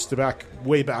for Priest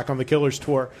way back on the Killers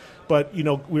tour. But, we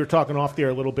were talking off the air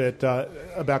a little bit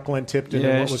about Glenn Tipton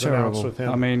and what was announced with him.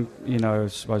 I mean, I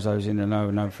suppose I was in the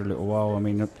know for a little while. I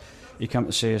mean, he came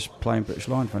to see us playing British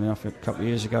Lion, funny enough, a couple of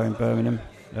years ago in Birmingham.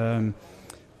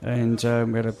 And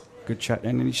we had a good chat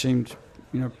then, and he seemed,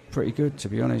 pretty good, to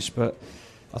be honest. But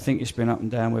I think it's been up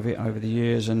and down with it over the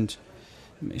years, and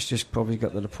it's just probably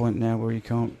got to the point now where he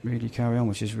can't really carry on,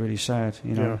 which is really sad,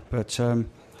 Yeah. But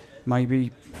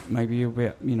maybe he'll be,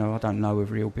 I don't know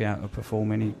whether he'll be able to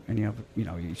perform any other,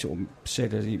 he sort of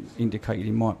said, as he indicated,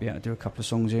 he might be able to do a couple of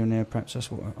songs here and there. Perhaps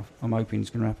that's what I'm hoping is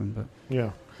going to happen. But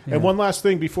yeah. And one last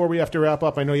thing before we have to wrap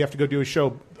up. I know you have to go do a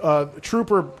show.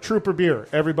 Trooper beer.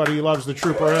 Everybody loves the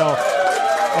Trooper Ale.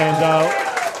 And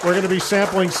we're going to be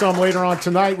sampling some later on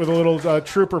tonight with a little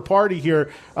Trooper party here.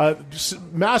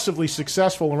 Massively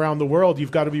successful around the world.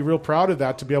 You've got to be real proud of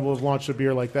that, to be able to launch a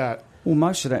beer like that. Well,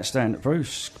 most of that's down to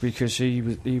Bruce, because he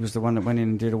was the one that went in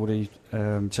and did all the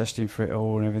testing for it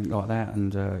all and everything like that,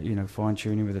 and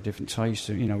fine-tuning with a different taste.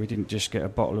 We didn't just get a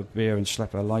bottle of beer and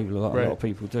slap a label like a lot of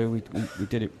people do. We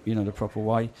did it, the proper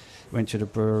way. Went to the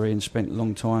brewery and spent a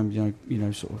long time,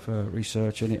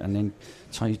 researching it, and then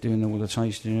doing all the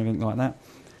tasting and everything like that.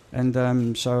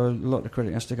 And so a lot of the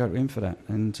credit has to go to him for that.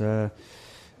 And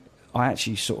I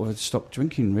actually sort of stopped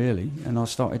drinking, really, and I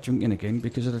started drinking again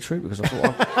because of the Trooper, because I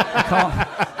thought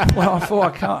I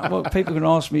can't. Well, people can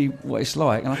ask me what it's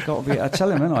like, and I've got to be able to tell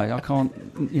them, haven't I? I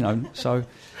can't, so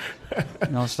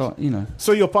I start,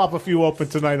 So you'll pop a few open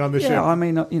tonight on the show? Yeah, I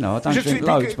mean, I don't drink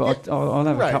loads, but I'll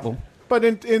have a couple. But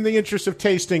in the interest of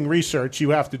tasting research, you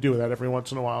have to do that every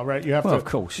once in a while, right? You have of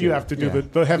course. You have to do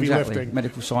the heavy lifting.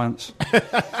 Medical science.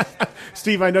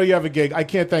 Steve, I know you have a gig. I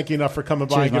can't thank you enough for coming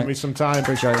by and giving me some time.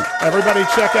 Appreciate it. Everybody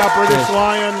check out British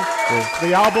Lion.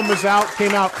 The album is out,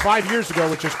 came out 5 years ago,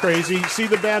 which is crazy. See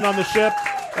the band on the ship.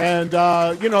 And,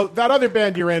 that other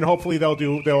band you're in, hopefully they'll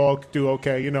all do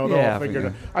okay. They'll all figure it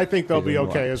out. I think they'll be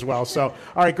okay as well. So,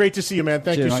 all right, great to see you, man.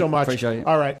 Thank you so much. Appreciate it.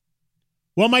 All right.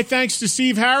 Well, my thanks to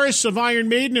Steve Harris of Iron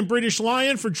Maiden and British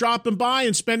Lion for dropping by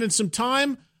and spending some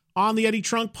time on the Eddie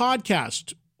Trunk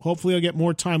podcast. Hopefully I'll get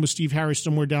more time with Steve Harris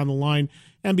somewhere down the line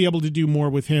and be able to do more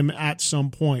with him at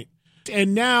some point.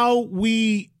 And now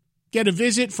we get a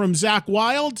visit from Zakk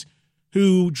Wylde,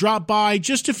 who dropped by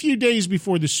just a few days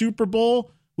before the Super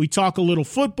Bowl. We talk a little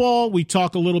football. We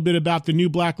talk a little bit about the new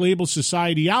Black Label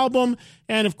Society album,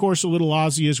 and, of course, a little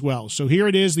Ozzy as well. So here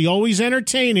it is, the always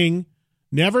entertaining,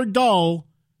 never dull,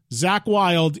 Zakk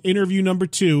Wylde, interview number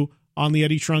 2 on the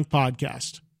Eddie Trunk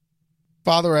podcast.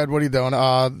 Father Ed, what are you doing?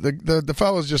 The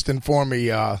fellows just informed me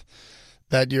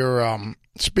that you're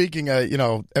speaking.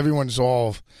 Everyone's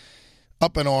all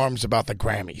up in arms about the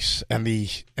Grammys and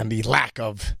the lack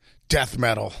of death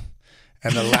metal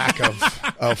and the lack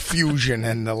of fusion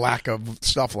and the lack of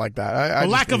stuff like that. The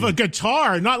lack of a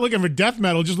guitar. Not looking for death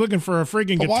metal, just looking for a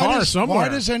friggin' guitar somewhere. Why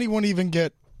does anyone even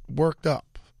get worked up?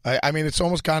 I mean, it's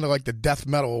almost kind of like the Death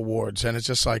Metal Awards, and it's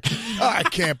just like, I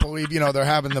can't believe, they're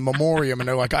having the memoriam, and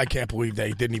they're like, I can't believe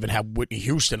they didn't even have Whitney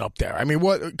Houston up there. I mean,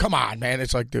 what? Come on, man.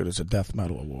 It's like, dude, it's a Death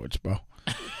Metal Awards, bro.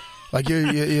 Like,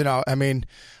 I mean,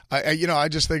 I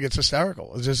just think it's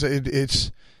hysterical. It's just,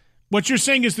 it's... What you're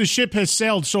saying is the ship has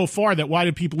sailed so far that why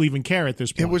do people even care at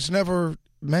this point? It was never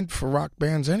meant for rock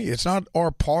bands it's not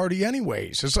our party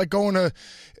anyways. It's like going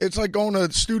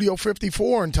to Studio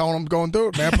 54 and telling them,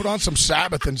 dude, man, put on some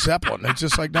Sabbath and Zeppelin. It's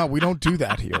just like, no, we don't do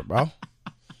that here, bro.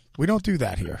 We don't do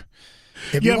that here.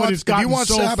 If you want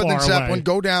so Sabbath and far Zeppelin, away.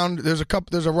 go down. There's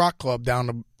a rock club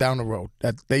down the road.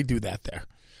 They do that there.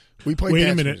 We play Wait a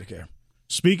dance minute. music here.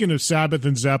 Speaking of Sabbath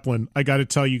and Zeppelin, I got to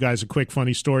tell you guys a quick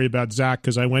funny story about Zakk,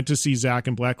 because I went to see Zakk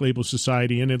and Black Label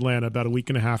Society in Atlanta about a week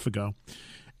and a half ago.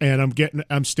 And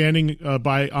I'm standing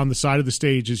on the side of the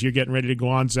stage as you're getting ready to go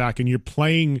on, Zakk, and you're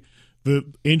playing the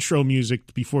intro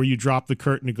music before you drop the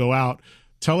curtain to go out.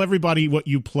 Tell everybody what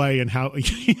you play and how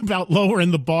about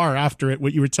lowering the bar after it.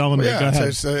 What you were telling me. Yeah,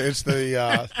 it's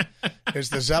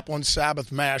the Zeppelin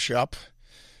Sabbath mashup,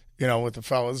 with the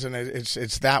fellas, and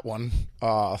it's that one.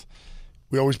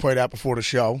 We always play that before the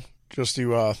show, just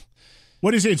to.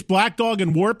 What is it? It's Black Dog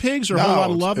and War Pigs, or a whole lot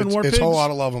of love and War Pigs? It's a whole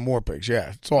lot of love and War Pigs.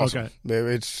 Yeah, it's awesome.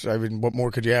 Okay. What more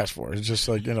could you ask for? It's just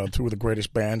like two of the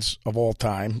greatest bands of all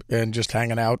time, and just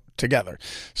hanging out together.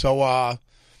 So,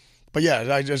 but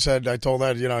yeah, I told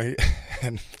that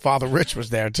and Father Rich was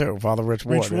there too. Father Rich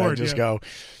Ward.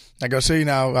 I go, see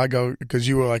now. I go, because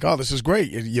you were like, oh, this is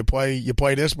great. You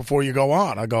play this before you go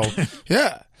on. I go,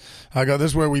 yeah. I go,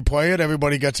 this is where we play it.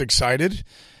 Everybody gets excited.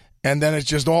 And then it's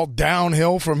just all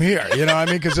downhill from here. You know what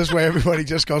I mean? Because this way everybody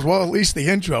just goes, well, at least the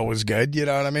intro was good. You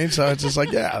know what I mean? So it's just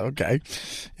like, yeah, okay.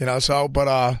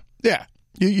 Yeah,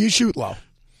 you shoot low.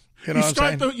 You know what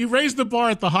I'm saying? You raise the bar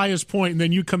at the highest point, and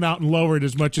then you come out and lower it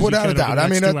as much as without you can. Without a doubt. I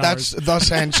mean, that's thus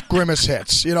ends Grimace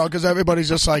Hits. Because everybody's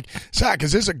just like, Zakk,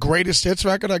 is this a greatest hits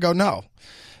record? I go, no.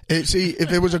 See,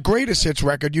 if it was a greatest hits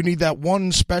record, you need that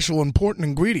one special important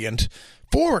ingredient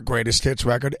for a greatest hits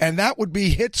record, and that would be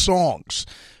hit songs.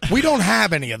 We don't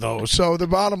have any of those. So the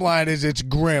bottom line is it's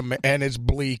grim and it's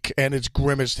bleak and it's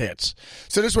grimmest hits.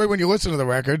 So this way, when you listen to the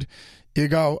record, you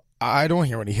go, I don't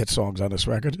hear any hit songs on this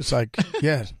record. It's like,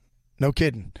 yeah, no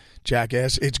kidding,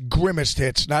 jackass. It's grimmest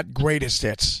hits, not greatest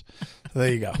hits.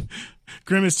 There you go.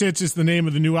 Grimmest Hits is the name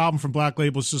of the new album from Black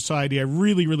Label Society. I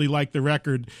really, really like the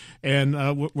record, and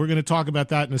we're going to talk about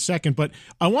that in a second. But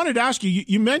I wanted to ask you,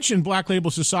 you mentioned Black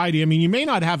Label Society. I mean, you may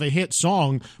not have a hit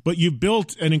song, but you've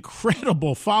built an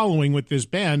incredible following with this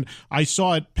band. I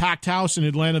saw it packed house in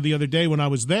Atlanta the other day when I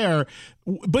was there.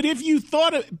 But if you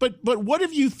thought, but what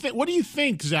do you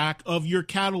think, Zakk, of your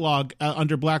catalog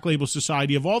under Black Label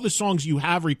Society, of all the songs you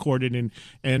have recorded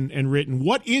and written?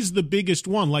 What is the biggest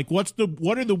one? Like, what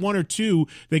are the one or two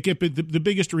that get the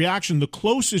biggest reaction, the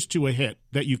closest to a hit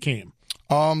that you came?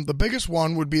 The biggest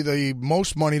one would be the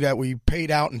most money that we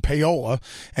paid out in payola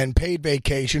and paid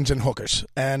vacations and hookers,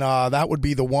 and that would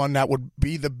be the one that would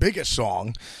be the biggest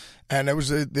song, and it was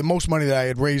the most money that I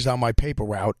had raised on my paper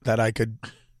route that I could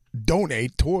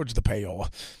donate towards the payola.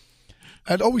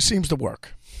 It always seems to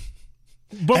work.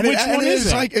 But which one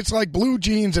is it? It's like blue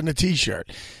jeans and a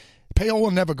T-shirt.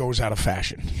 Payola never goes out of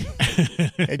fashion.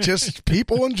 It just,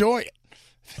 people enjoy it.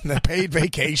 And the paid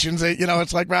vacations,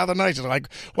 it's like rather nice. It's like,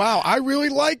 wow, I really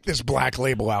like this Black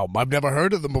Label album. I've never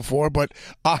heard of them before, but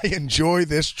I enjoy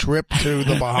this trip to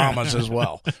the Bahamas as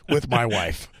well with my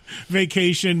wife.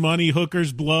 Vacation, money,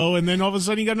 hookers, blow, and then all of a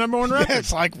sudden you got number one record. Yeah,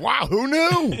 it's like, wow, who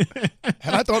knew?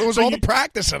 And I thought it was all the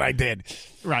practice that I did.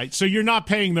 Right, so you're not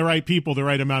paying the right people the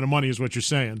right amount of money is what you're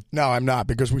saying. No, I'm not,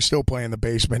 because we still play in the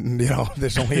basement, and,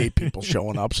 there's only 8 people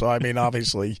showing up. So, I mean,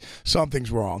 obviously,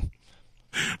 something's wrong.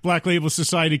 Black Label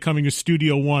Society coming to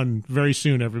Studio One very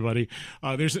soon, everybody.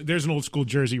 There's an old school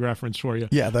Jersey reference for you.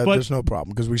 Yeah, there's no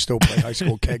problem, because we still play high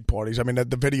school keg parties. I mean,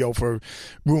 the video for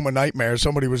Room of Nightmares,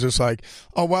 somebody was just like,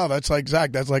 oh, wow, that's like,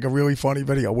 Zakk, that's like a really funny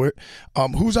video.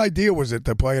 Whose idea was it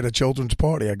to play at a children's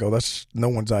party? I go, that's no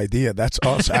one's idea. That's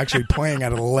us actually playing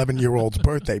at an 11-year-old's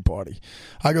birthday party.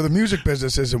 I go, the music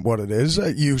business isn't what it is.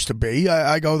 It used to be.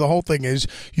 I go, the whole thing is,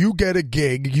 you get a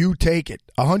gig, you take it.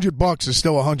 $100 is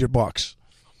still $100.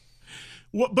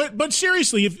 Well, but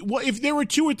seriously, if there were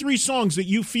 2 or 3 songs that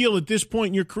you feel at this point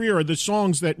in your career are the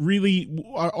songs that really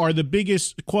are the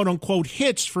biggest quote unquote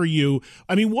hits for you,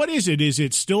 I mean, what is it? Is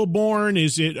it Stillborn?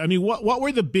 Is it? I mean, what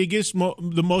were the biggest,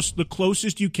 the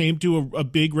closest you came to a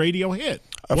big radio hit?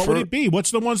 What would it be?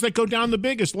 What's the ones that go down the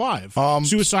biggest live?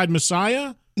 Suicide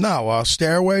Messiah? No,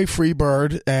 Stairway,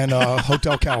 Freebird, and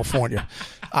Hotel California.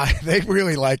 They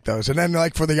really like those. And then,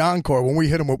 like, for the encore, when we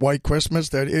hit them with White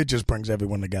Christmas, it just brings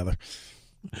everyone together.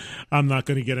 I'm not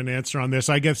going to get an answer on this.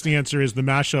 I guess the answer is the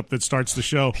mashup that starts the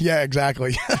show. Yeah,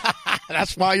 exactly.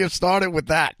 That's why you started with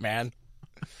that, man.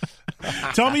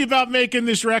 Tell me about making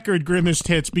this record, Grimmest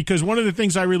Hits, because one of the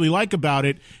things I really like about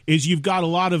it is you've got a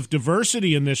lot of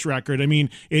diversity in this record. I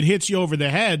mean, it hits you over the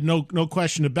head, no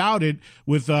question about it,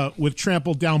 with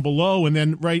Trampled Down Below, and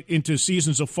then right into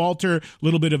Seasons of Falter, a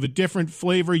little bit of a different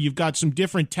flavor. You've got some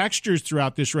different textures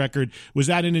throughout this record. Was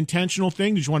that an intentional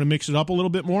thing? Did you want to mix it up a little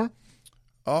bit more?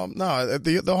 No,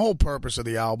 the whole purpose of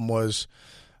the album was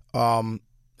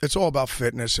it's all about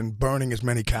fitness and burning as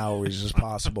many calories as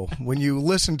possible. When you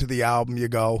listen to the album, you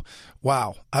go,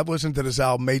 wow, I've listened to this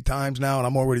album 8 times now, and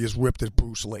I'm already as ripped as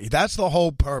Bruce Lee. That's the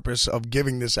whole purpose of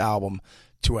giving this album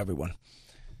to everyone.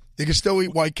 You can still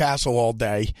eat White Castle all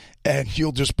day, and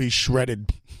you'll just be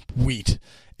shredded wheat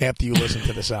after you listen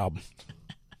to this album.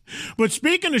 But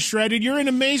speaking of shredded, you're in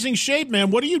amazing shape, man.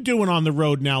 What are you doing on the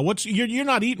road now? You're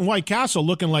not eating White Castle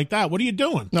looking like that. What are you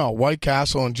doing? No, White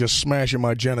Castle and just smashing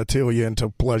my genitalia into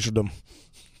pleasuredom.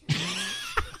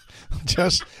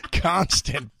 Just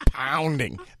constant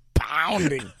pounding.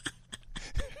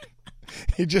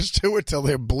 You just do it till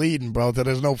they're bleeding, bro, till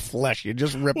there's no flesh. You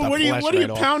just rip the flesh right off. What are you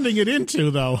pounding it into,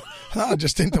 though?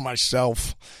 Just into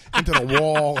myself, into the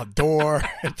wall, a door.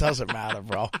 It doesn't matter,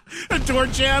 bro. A door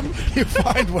jam? You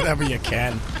find whatever you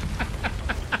can.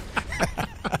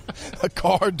 A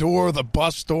car door, the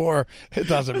bus door. It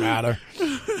doesn't matter.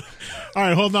 All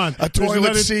right, hold on. A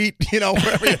toilet seat,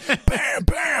 wherever you, bam,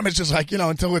 bam. It's just like,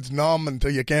 until it's numb,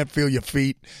 until you can't feel your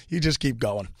feet. You just keep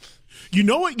going. You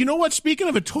know what? Speaking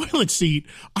of a toilet seat,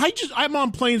 I'm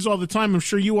on planes all the time. I'm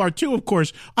sure you are too, of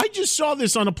course. I just saw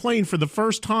this on a plane for the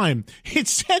first time. It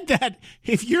said that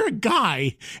if you're a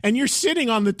guy and you're sitting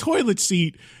on the toilet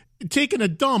seat taking a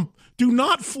dump, do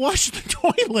not flush the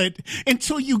toilet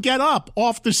until you get up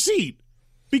off the seat.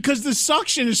 Because the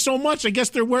suction is so much, I guess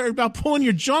they're worried about pulling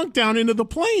your junk down into the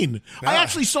plane. I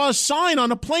actually saw a sign on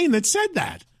a plane that said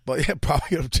that. But yeah,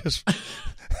 probably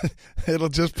it'll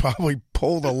just probably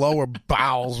pull the lower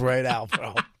bowels right out,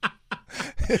 bro.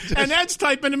 And Ed's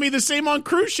typing to me the same on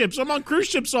cruise ships. I'm on cruise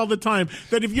ships all the time.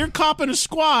 That if you're copping a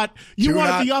squat, you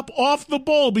want to be up off the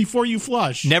bowl before you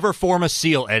flush. Never form a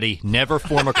seal, Eddie. Never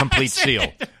form a complete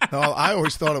seal. No, I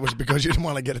always thought it was because you didn't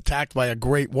want to get attacked by a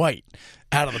great white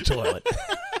out of the toilet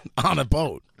on a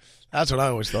boat. That's what I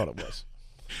always thought it was.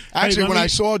 Actually, when I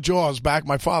saw Jaws back,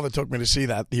 my father took me to see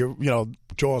that.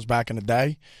 Jaws back in the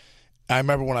day. I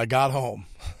remember when I got home,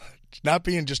 not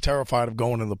being just terrified of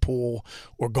going in the pool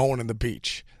or going in the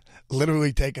beach,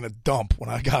 literally taking a dump when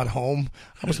I got home.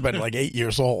 I must have been like 8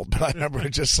 years old, but I remember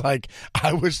it just like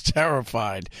I was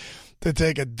terrified to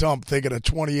take a dump thinking a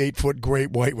 28-foot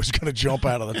great white was going to jump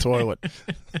out of the toilet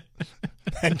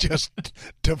and just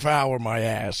devour my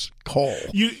ass whole.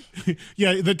 The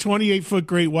 28-foot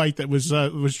great white that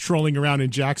was trolling around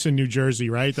in Jackson, New Jersey,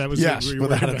 right? That was yes,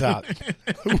 without a doubt.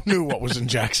 Who knew what was in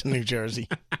Jackson, New Jersey?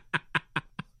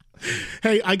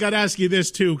 Hey, I got to ask you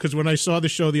this, too, because when I saw the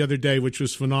show the other day, which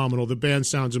was phenomenal, the band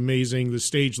sounds amazing. The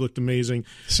stage looked amazing.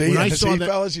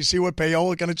 Fellas, you see what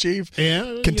Payola can achieve?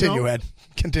 Yeah. Continue, Ed.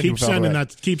 Continue,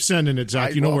 Keep sending it,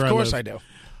 Zach. You know where I live. Of course I do.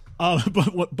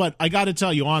 But I got to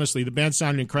tell you, honestly, the band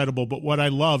sounded incredible. But what I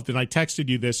loved, and I texted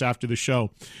you this after the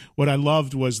show, what I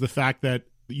loved was the fact that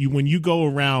when you go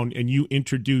around and you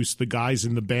introduce the guys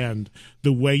in the band,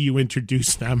 the way you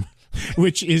introduce them,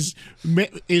 which is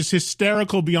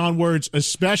hysterical beyond words,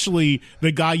 especially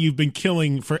the guy you've been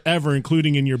killing forever,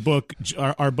 including in your book,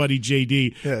 our buddy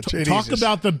JD. Yeah, Talk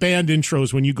about the band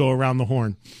intros when you go around the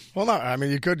horn. Well, no, I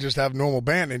mean, you could just have normal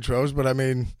band intros, but I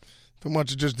mean, too much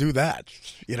to just do that.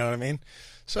 You know what I mean?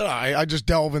 So I just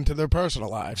delve into their personal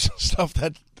lives, stuff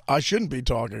that I shouldn't be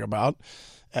talking about,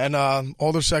 and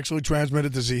all their sexually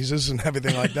transmitted diseases and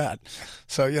everything like that.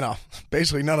 So,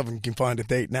 basically none of them can find a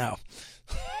date now.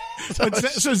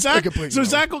 So Zach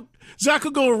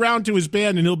will go around to his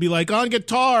band and he'll be like, on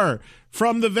guitar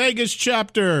from the Vegas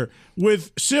chapter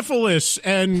with syphilis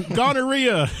and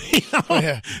gonorrhea.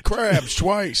 Yeah, crabs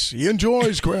twice. He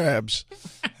enjoys crabs.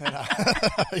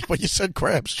 But you said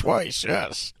crabs twice.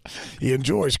 Yes, he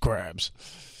enjoys crabs.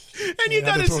 And you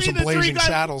got to throw see some the blazing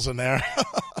saddles in there.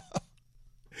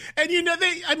 And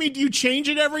do you change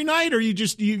it every night, or you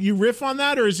just you riff on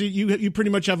that, or is it you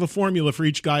pretty much have a formula for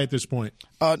each guy at this point?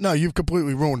 No, you've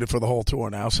completely ruined it for the whole tour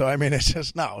now. So I mean, it's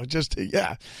just I'll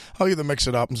either mix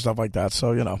it up and stuff like that.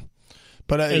 So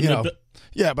but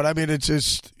but I mean, it's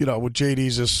just with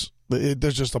JD's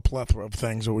there's just a plethora of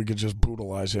things that we could just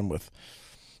brutalize him with.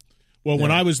 Well,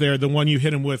 when I was there, the one you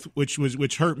hit him with, which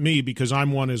hurt me because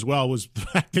I'm one as well, was the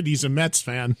fact that he's a Mets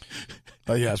fan.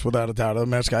 Yes, without a doubt, a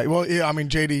Mets guy. Well, yeah, I mean,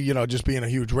 JD, just being a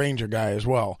huge Ranger guy as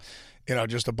well,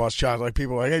 just a bust child. Like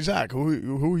people are like, hey, Zach,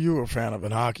 who are you a fan of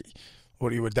in hockey?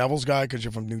 What are you, a Devils guy because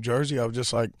you're from New Jersey? I was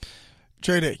just like,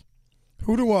 JD,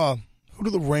 who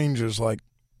do the Rangers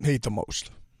hate the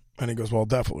most? And he goes, well,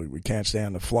 definitely, we can't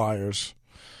stand the Flyers,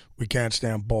 we can't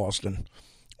stand Boston.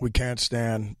 We can't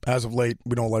stand, as of late,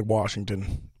 we don't like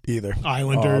Washington either.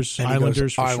 Islanders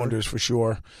for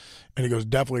sure. And he goes,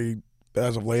 definitely,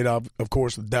 as of late, of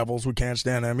course, the Devils, we can't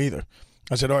stand them either.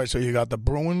 I said, all right, so you got the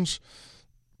Bruins,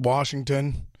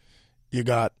 Washington, you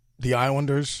got the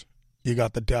Islanders, you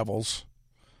got the Devils.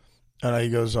 And he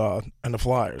goes, and the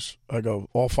Flyers. I go,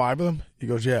 all 5 of them? He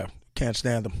goes, yeah, can't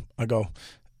stand them. I go,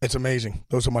 it's amazing.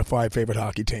 Those are my 5 favorite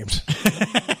hockey teams.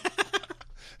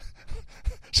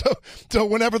 So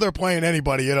whenever they're playing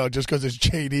anybody, just because it's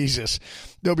JD's,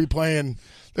 they'll be playing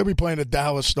the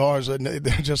Dallas Stars, and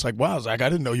they're just like, wow, Zakk, I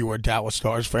didn't know you were a Dallas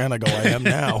Stars fan. I go, I am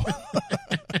now.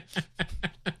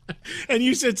 And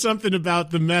you said something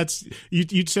about the Mets. You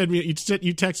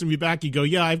texted me back. You go,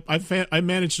 yeah, I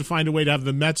managed to find a way to have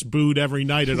the Mets booed every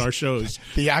night at our shows.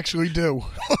 They actually do.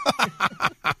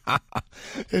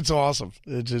 It's awesome.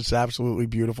 It's just absolutely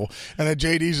beautiful. And then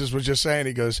JD's was just saying,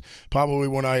 he goes, probably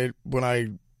when I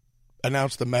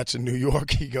announce the Mets in New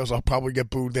York, he goes, I'll probably get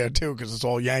booed there too because it's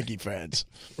all Yankee fans.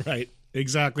 Right.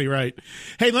 Exactly right.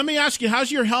 Hey, let me ask you,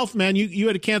 how's your health, man? You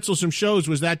had to cancel some shows.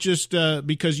 Was that just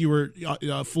because you were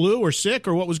flu or sick,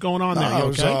 or what was going on there? No,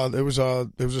 it was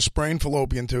a sprained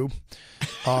fallopian tube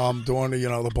during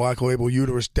the Black Label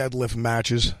uterus deadlift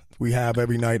matches we have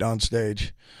every night on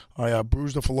stage. I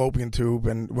bruised the fallopian tube,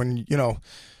 and when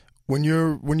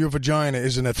your vagina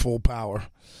isn't at full power,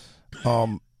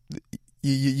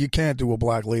 you can't do a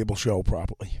Black Label show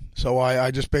properly. So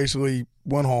I just basically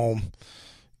went home,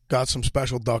 got some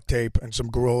special duct tape and some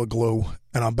Gorilla Glue,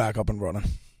 and I'm back up and running.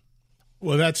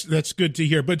 Well, that's good to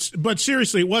hear. But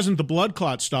seriously, it wasn't the blood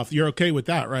clot stuff. You're okay with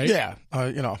that, right? Yeah,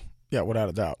 yeah, without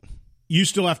a doubt. You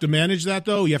still have to manage that,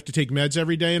 though? You have to take meds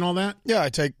every day and all that? Yeah, I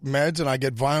take meds, and I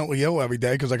get violently ill every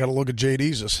day because I got to look at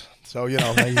JD's. So, he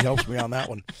helps me on that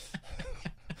one.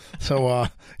 So,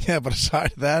 but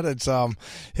aside from that, it's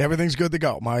everything's good to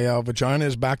go. My vagina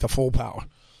is back to full power.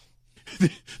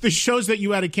 The shows that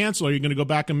you had to cancel, are you going to go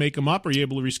back and make them up? Are you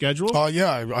able to reschedule?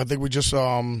 Yeah, I think we just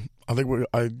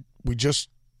we just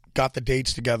got the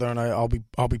dates together, and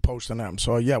I'll be posting them.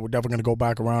 So yeah, we're definitely going to go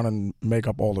back around and make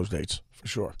up all those dates for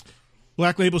sure.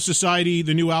 Black Label Society,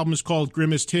 the new album is called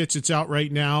Grimmest Hits. It's out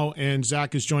right now, and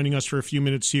Zakk is joining us for a few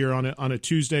minutes here on a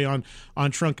Tuesday on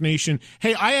Trunk Nation.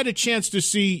 Hey, I had a chance to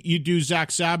see you do Zakk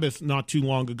Sabbath not too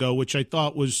long ago, which I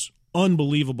thought was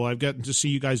unbelievable. I've gotten to see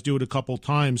you guys do it a couple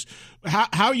times.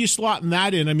 How are you slotting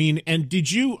that in? I mean, and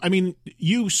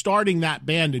you starting that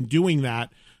band and doing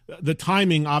that, the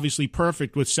timing obviously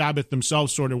perfect with Sabbath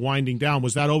themselves sort of winding down.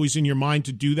 Was that always in your mind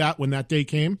to do that when that day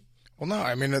came? Well, no.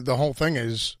 I mean, the whole thing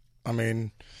is, what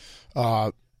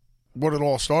it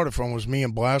all started from was me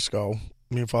and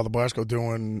Father Blasco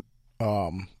doing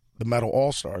the Metal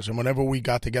All-Stars. And whenever we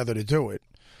got together to do it,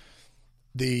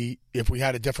 if we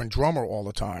had a different drummer all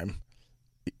the time,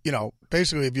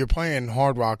 basically if you're playing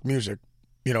hard rock music,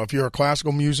 if you're a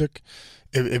classical music,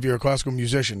 if you're a classical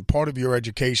musician, part of your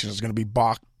education is going to be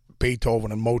Bach,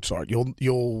 Beethoven, and Mozart.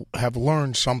 You'll have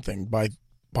learned something by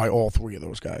all 3 of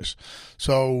those guys.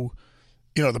 So,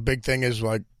 the big thing is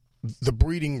like the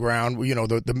breeding ground,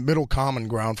 the middle common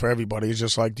ground for everybody is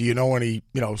just like, do you know any,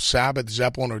 Sabbath,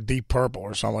 Zeppelin, or Deep Purple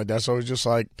or something like that? So it's just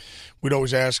like, we'd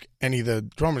always ask any of the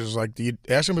drummers, like, do you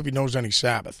ask him if he knows any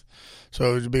Sabbath?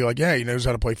 So it'd be like, yeah, he knows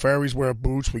how to play Fairies Wear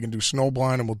Boots, we can do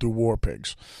Snowblind, and we'll do War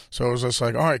Pigs. So it was just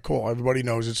like, all right, cool, everybody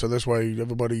knows it. So this way,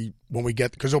 everybody, when we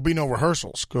get, because there'll be no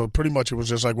rehearsals, because pretty much it was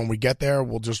just like, when we get there,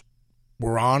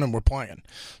 we're on and we're playing.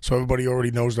 So everybody already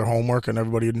knows their homework and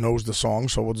everybody knows the song,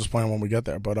 so we'll just play them when we get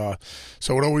there. But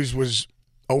so it always was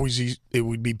it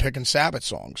would be picking Sabbath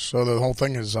songs. So the whole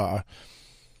thing is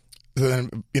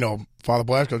then Father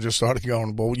Blasco just started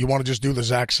going, well, you want to just do the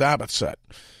Zakk Sabbath set?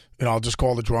 I'll just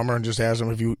call the drummer and just ask him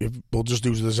if we'll just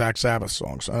do the Zakk Sabbath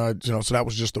songs. So that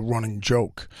was just the running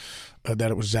joke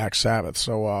that it was Zakk Sabbath.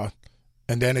 So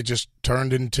and then it just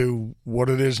turned into what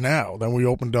it is now. Then we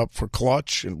opened up for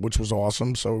Clutch, which was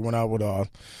awesome. So we went out with our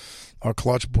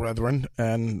Clutch brethren,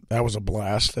 and that was a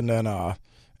blast. And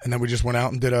then we just went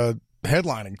out and did a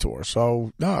headlining tour.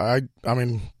 So no, I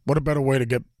mean, what a better way to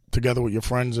get together with your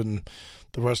friends and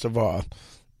the rest of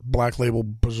Black Label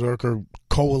Berserker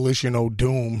Coalition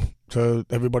O'Doom to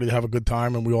everybody to have a good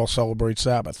time, and we all celebrate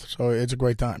Sabbath. So it's a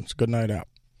great time. It's a good night out.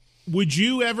 Would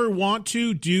you ever want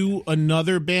to do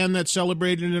another band that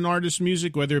celebrated an artist's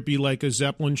music, whether it be like a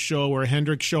Zeppelin show or a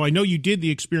Hendrix show? I know you did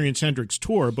the Experience Hendrix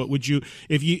tour, but would you,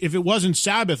 if it wasn't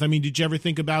Sabbath, I mean, did you ever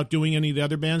think about doing any of the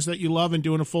other bands that you love and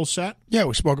doing a full set? Yeah,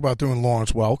 we spoke about doing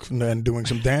Lawrence Welk and doing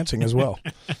some dancing as well,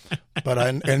 but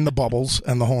and the Bubbles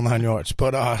and the whole 9 yards.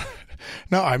 But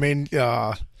no, I mean,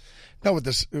 no, with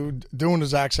this doing the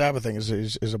Zakk Sabbath thing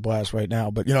is a blast right now.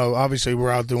 But obviously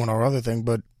we're out doing our other thing,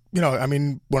 but. I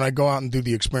mean, when I go out and do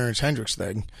the Experience Hendrix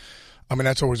thing, I mean,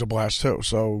 that's always a blast, too.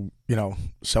 So,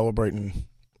 celebrating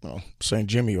St.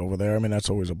 Jimmy over there, I mean, that's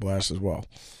always a blast as well.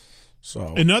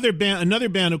 So another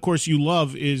band, of course, you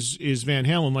love is Van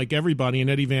Halen, like everybody, and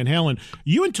Eddie Van Halen.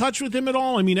 You in touch with him at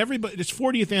all? I mean, everybody. It's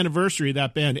 40th anniversary of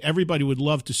that band. Everybody would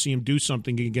love to see him do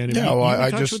something again. Yeah, you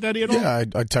in touch with Eddie at all? Yeah,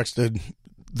 I texted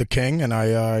the King and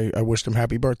I wished him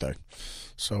happy birthday.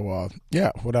 So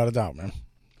yeah, without a doubt, man.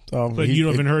 But you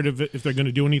haven't heard if they're going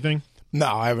to do anything? No,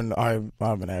 I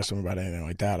haven't asked him about anything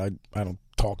like that. I don't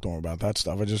talk to him about that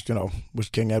stuff. I just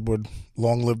wish King Edward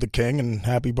long live the king and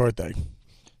happy birthday.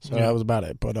 So that was about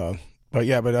it. But I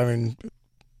mean,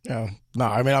 no,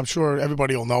 I mean, I'm sure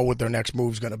everybody will know what their next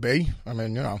move's going to be. I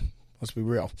mean, let's be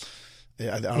real.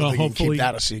 Yeah, I don't think you can keep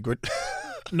that a secret.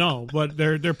 No, but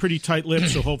they're pretty tight-lipped.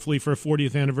 So hopefully for a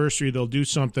 40th anniversary they'll do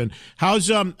something. How's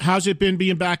it been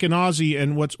being back in Aussie,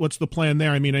 and what's the plan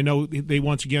there? I mean, I know they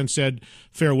once again said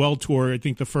farewell tour. I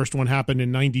think the first one happened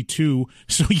in '92,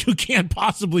 so you can't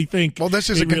possibly think. Well, this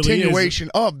is a continuation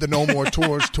of the No More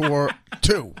Tours Tour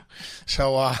 2.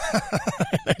 So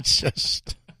it's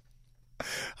just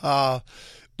no,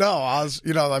 Oz.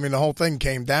 I mean, the whole thing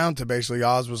came down to basically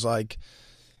Oz was like,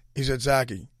 he said,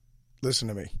 Zachy, listen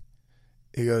to me.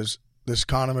 He goes, this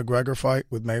Conor McGregor fight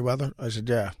with Mayweather? I said,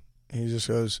 yeah. He just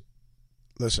goes,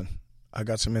 listen, I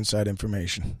got some inside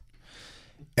information.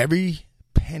 Every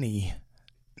penny,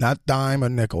 not dime or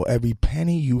nickel, every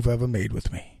penny you've ever made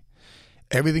with me,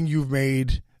 everything you've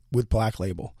made with Black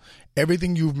Label,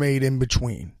 everything you've made in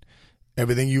between,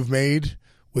 everything you've made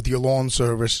with your lawn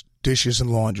service, dishes and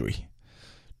laundry,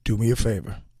 do me a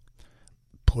favor.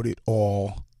 Put it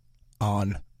all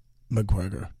on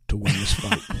McGregor to win this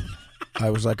fight. I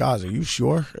was like, Oz, are you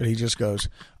sure? And he just goes,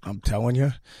 I'm telling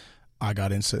you, I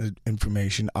got inside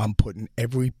information. I'm putting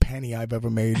every penny I've ever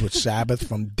made with Sabbath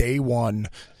from day one,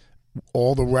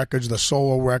 all the records, the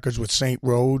solo records with St.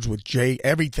 Rhodes, with Jay,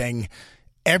 everything,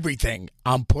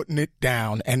 I'm putting it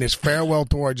down. And this farewell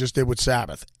tour I just did with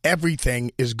Sabbath,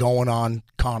 everything is going on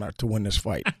Conor to win this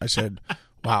fight. I said,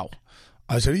 wow.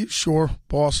 I said, are you sure,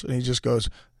 boss? And he just goes,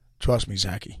 trust me,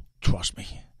 Zachy, trust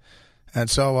me. And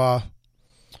so,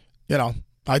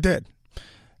 I did.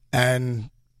 And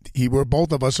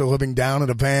both of us are living down in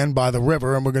a van by the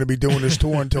river, and we're going to be doing this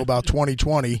tour until about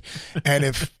 2020. And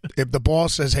if the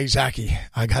boss says, hey, Zachy,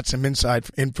 I got some inside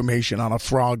information on a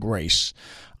frog race,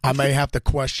 I may have to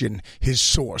question his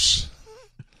source.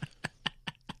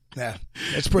 Yeah,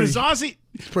 it's pretty.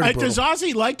 Does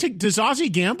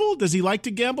Ozzy gamble? Does he like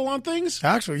to gamble on things?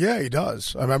 Actually, yeah, he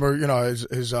does. I remember,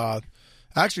 his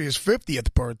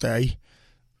 50th birthday.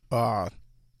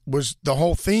 Was the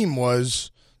whole theme was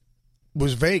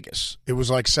Vegas. It was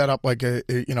like set up like it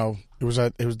was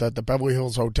at the Beverly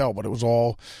Hills Hotel, but it was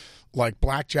all like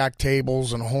blackjack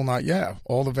tables and a whole night. Yeah,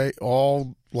 all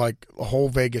like a whole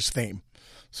Vegas theme.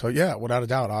 So yeah, without a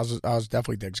doubt, Oz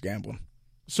definitely digs gambling.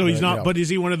 So he's not, but is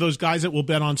he one of those guys that will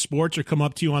bet on sports or come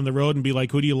up to you on the road and be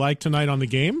like, who do you like tonight on the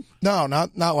game? No,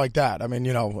 not like that. I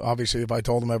mean, obviously if I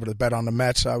told him ever to bet on the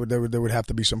Mets, there would have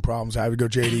to be some problems. I would go,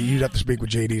 JD, you'd have to speak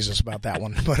with JD's about that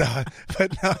one. But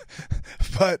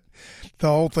the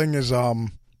whole thing is, no,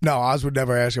 Oz would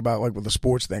never ask about like with the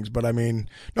sports things. But I mean,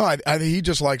 no, he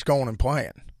just likes going and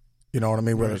playing. You know what I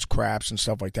mean? Whether it's craps and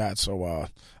stuff like that. So,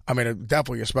 I mean,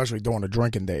 definitely, especially during the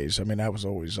drinking days. I mean, that was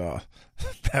always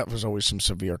some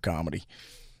severe comedy.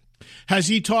 Has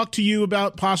he talked to you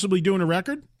about possibly doing a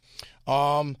record?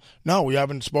 No, we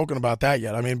haven't spoken about that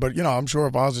yet. I mean, but I'm sure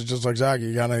if Oz is just like Zakk,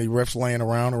 you got any riffs laying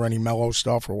around or any mellow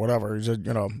stuff or whatever, he said,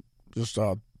 just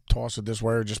toss it this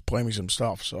way or just play me some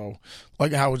stuff. So,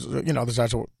 like how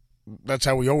that's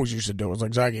how we always used to do it. It's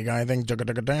like, Zakk, you got anything?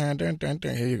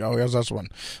 Here you go. Here's this one.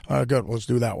 Good. Let's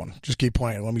do that one. Just keep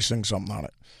playing. Let me sing something on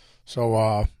it.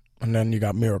 So, and then you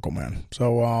got Miracle Man.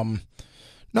 So,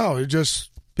 no, it just,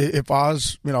 if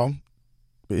Oz,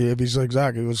 if he's like,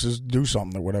 Zakk, let's just do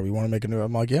something or whatever. You want to make a new,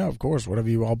 I'm like, yeah, of course. Whatever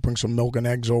I'll bring some milk and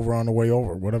eggs over on the way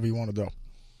over. Whatever you want to do.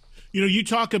 You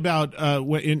talk about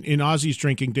in Ozzy's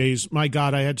drinking days. My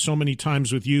God, I had so many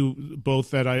times with you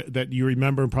both that you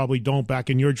remember and probably don't back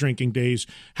in your drinking days.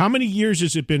 How many years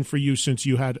has it been for you since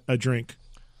you had a drink?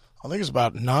 I think it's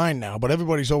about 9 now, but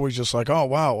everybody's always just like, oh,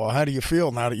 wow, well, how do you feel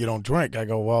now that you don't drink? I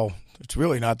go, well, it's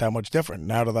really not that much different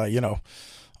now that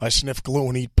I sniff glue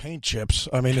and eat paint chips.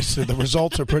 I mean, the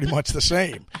results are pretty much the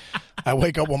same. I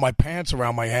wake up with my pants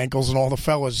around my ankles and all the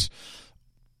fellas,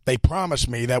 they promised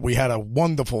me that we had a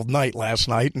wonderful night last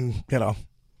night, and,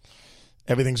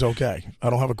 everything's okay. I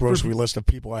don't have a grocery list of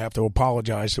people I have to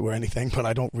apologize to or anything, but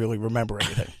I don't really remember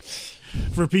anything.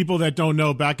 For people that don't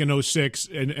know, back in 06,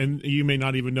 and you may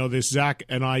not even know this, Zakk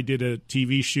and I did a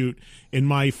TV shoot in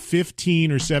my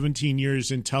 15 or 17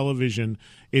 years in television.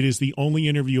 It is the only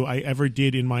interview I ever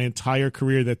did in my entire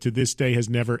career that to this day has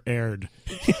never aired.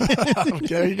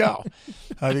 There you go.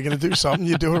 If you're going to do something,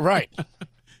 you do it right.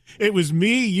 It was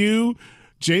me, you,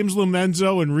 James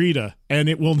Lomenzo, and Rita, and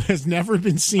has never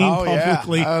been seen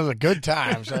publicly. Yeah. That was a good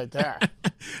times right there.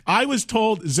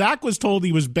 Zakk was told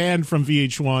he was banned from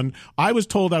VH1. I was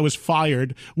told I was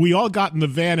fired. We all got in the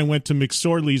van and went to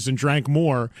McSorley's and drank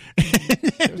more.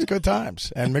 It was good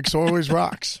times, and McSorley's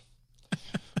rocks.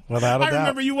 Without a doubt. I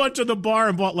remember you went to the bar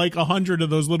and bought like 100 of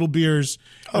those little beers,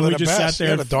 and we just sat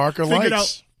there. Yeah, the darker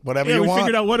lights. Whatever you want. We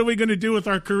figured out, what are we going to do with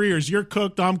our careers? You're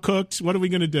cooked, I'm cooked. What are we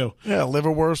going to do? Yeah,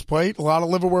 liverwurst plate, a lot of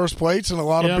liverwurst plates, and a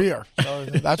lot of beer. So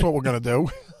that's what we're going to do.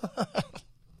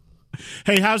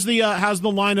 Hey, how's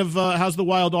the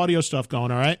Wylde audio stuff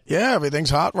going? All right. Yeah,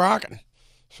 everything's hot rocking.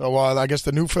 So I guess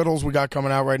the new fiddles we got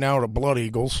coming out right now are the Blood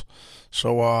Eagles.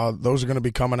 So those are going to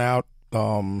be coming out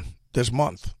this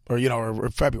month, or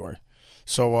February.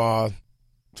 So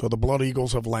the Blood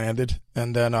Eagles have landed,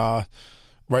 and then.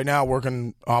 Right now,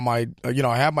 working on my,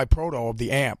 I have my proto of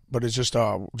the amp, but it's just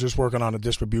working on the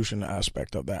distribution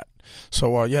aspect of that.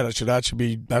 So that's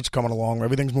coming along.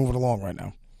 Everything's moving along right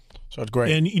now, so it's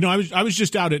great. And I was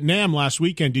just out at NAMM last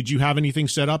weekend. Did you have anything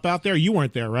set up out there? You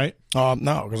weren't there, right?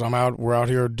 No, because we're out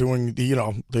here doing the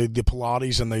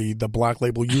Pilates and the Black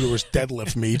Label uterus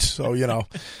deadlift meets. So no,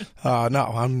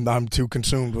 I'm too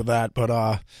consumed with that,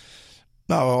 but.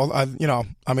 No,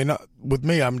 with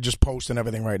me, I'm just posting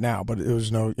everything right now. But it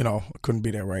was I couldn't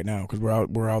be there right now because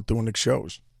we're out doing the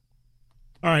shows.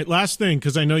 All right, last thing,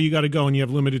 because I know you got to go and you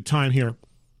have limited time here.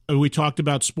 We talked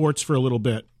about sports for a little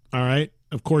bit. All right,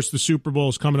 of course, the Super Bowl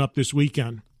is coming up this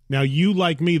weekend. Now, you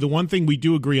like me, the one thing we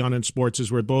do agree on in sports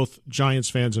is we're both Giants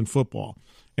fans in football,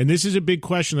 and this is a big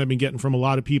question I've been getting from a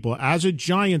lot of people. As a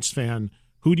Giants fan,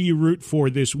 who do you root for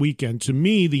this weekend? To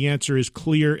me, the answer is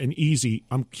clear and easy.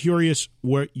 I'm curious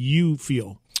what you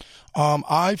feel.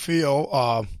 I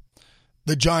feel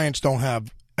the Giants don't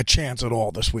have a chance at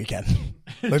all this weekend.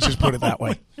 Let's just put it that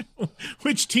way.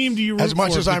 Which team do you root for? As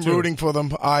much as I'm rooting for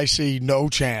them, I see no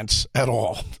chance at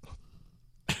all.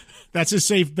 That's a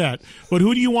safe bet. But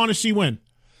who do you want to see win?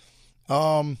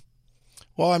 Well,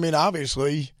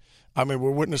 obviously...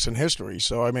 we're witnessing history,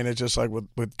 so it's just like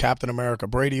with Captain America,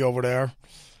 Brady over there.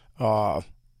 I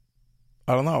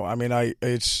don't know.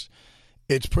 It's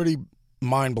pretty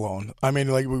mind blowing.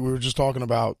 Like we were just talking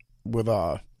about with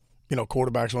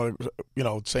quarterbacks,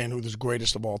 saying who the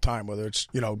greatest of all time, whether it's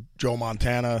Joe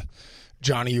Montana,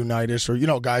 Johnny Unitas, or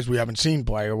guys we haven't seen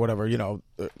play or whatever,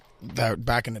 that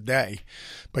back in the day.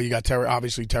 But you got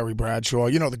Terry Bradshaw,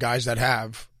 the guys that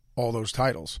have all those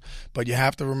titles. But you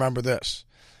have to remember this.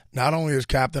 Not only is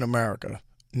Captain America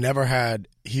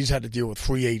he's had to deal with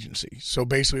free agency. So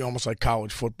basically almost like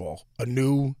college football, a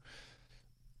new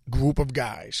group of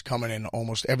guys coming in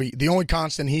the only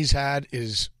constant he's had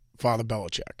is Father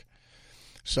Belichick.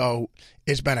 So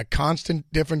it's been a constant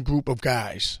different group of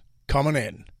guys coming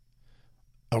in,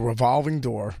 a revolving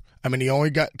door. The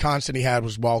only constant he had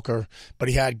was Welker, but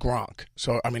he had Gronk.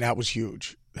 So, that was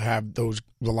huge to have those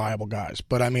reliable guys.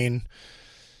 But, name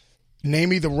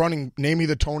me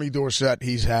the Tony Dorsett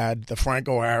he's had, the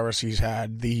Franco Harris he's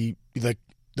had, the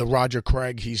Roger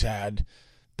Craig he's had,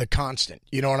 the constant.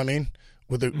 You know what I mean?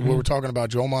 We were talking about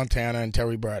Joe Montana and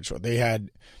Terry Bradshaw.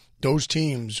 Those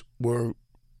teams were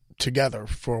together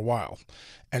for a while.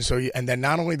 And then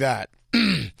not only that,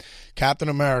 Captain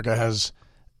America has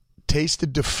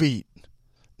tasted defeat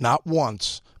not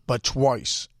once, but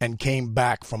twice, and came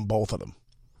back from both of them.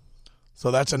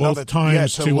 So that's another both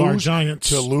times to our Giants.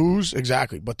 To lose,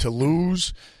 exactly. But to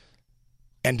lose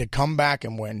and to come back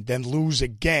and win, then lose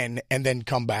again and then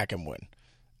come back and win.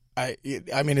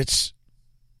 It's,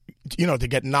 to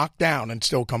get knocked down and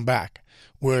still come back.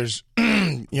 Whereas,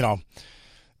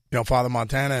 Father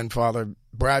Montana and Father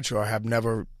Bradshaw have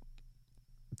never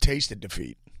tasted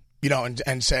defeat,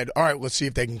 and said, all right, let's see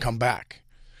if they can come back.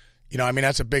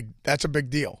 That's a big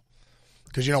deal.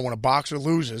 Because, when a boxer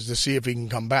loses, to see if he can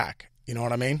come back. You know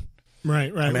what I mean?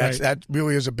 Right. That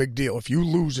really is a big deal. If you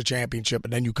lose a championship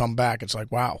and then you come back, it's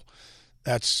like, wow,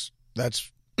 that's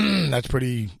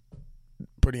pretty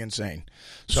insane.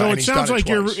 So it sounds like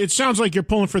you're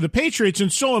pulling for the Patriots,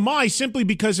 and so am I. Simply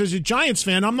because as a Giants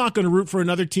fan, I'm not going to root for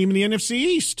another team in the NFC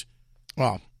East.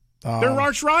 Well, they're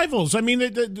arch rivals.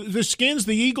 The Skins,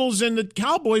 the Eagles, and the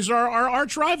Cowboys are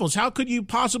arch rivals. How could you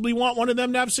possibly want one of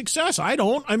them to have success? I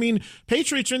don't.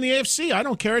 Patriots are in the AFC. I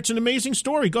don't care. It's an amazing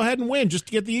story. Go ahead and win just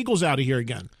to get the Eagles out of here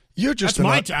again. That's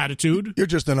my attitude. You're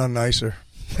just an unnicer.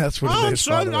 That's what it is.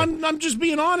 So I'm just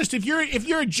being honest. If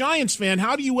you're a Giants fan,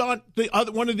 how do you want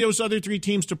one of those other three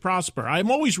teams to prosper?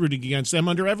 I'm always rooting against them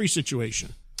under every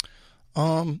situation.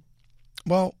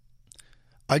 Well,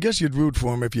 I guess you'd root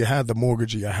for them if you had the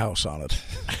mortgage of your house on it.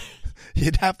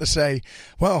 You'd have to say,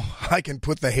 well, I can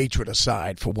put the hatred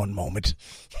aside for one moment.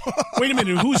 Wait a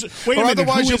minute.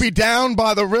 Otherwise, you'll be down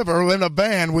by the river in a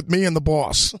van with me and the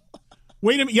boss.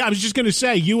 Wait a minute. Yeah, I was just going to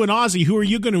say, you and Ozzy, who are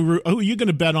you going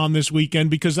to bet on this weekend?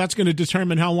 Because that's going to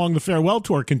determine how long the farewell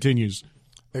tour continues.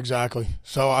 Exactly.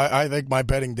 So I think my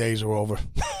betting days are over.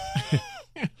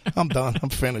 I'm done. I'm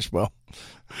finished, bro.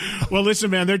 Well,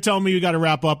 listen, man, they're telling me we got to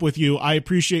wrap up with you. I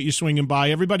appreciate you swinging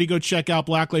by. Everybody go check out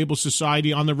Black Label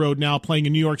Society on the road now, playing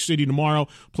in New York City tomorrow,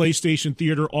 PlayStation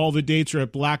Theater. All the dates are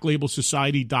at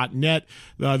blacklabelsociety.net.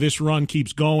 This run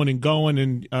keeps going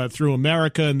and through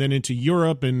America and then into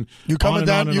Europe and you coming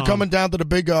down to the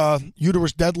big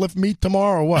uterus deadlift meet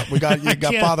tomorrow or what? You got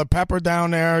Father Pepper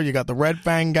down there. You got the Red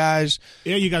Fang guys.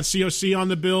 Yeah, you got COC on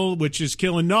the bill, which is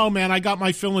killing. No, man, I got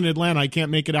my fill in Atlanta. I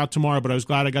can't make it out tomorrow, but I was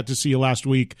glad I got to see you last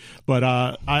week. But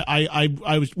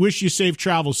I wish you safe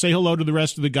travels. Say hello to the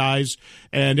rest of the guys,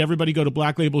 and everybody go to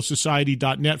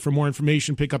blacklabelsociety.net for more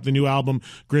information. Pick up the new album,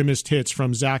 Grimmest Hits,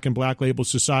 from Zakk and Black Label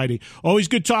Society. Always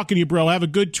good talking to you, bro. Have a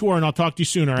good tour, and I'll talk to you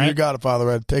soon, all right? You got it, Father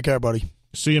Ed. Take care, buddy.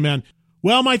 See you, man.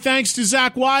 Well, my thanks to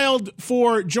Zakk Wylde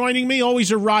for joining me.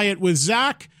 Always a riot with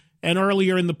Zakk. And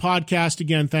earlier in the podcast,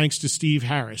 again, thanks to Steve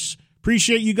Harris.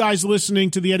 Appreciate you guys listening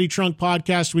to the Eddie Trunk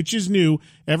Podcast, which is new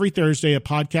every Thursday at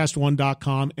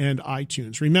podcast1.com and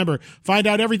iTunes. Remember, find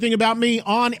out everything about me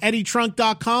on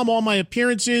eddietrunk.com, all my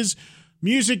appearances,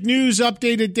 music news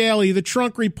updated daily, the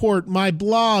Trunk Report, my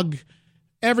blog.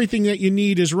 Everything that you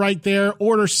need is right there.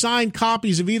 Order signed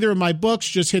copies of either of my books.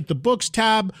 Just hit the books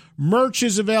tab. Merch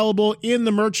is available in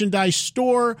the merchandise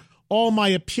store. All my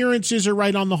appearances are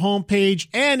right on the homepage.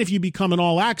 And if you become an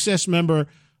all-access member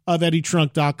of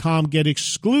eddietrunk.com, get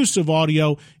exclusive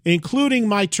audio, including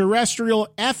my terrestrial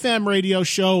FM radio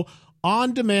show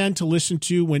on demand to listen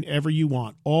to whenever you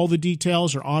want. All the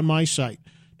details are on my site.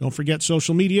 Don't forget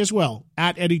social media as well,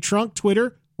 at Eddie Trunk,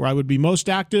 Twitter, where I would be most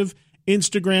active,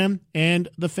 Instagram, and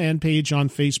the fan page on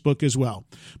Facebook as well.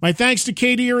 My thanks to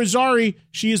Katie Irizarry.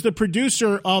 She is the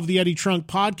producer of the Eddie Trunk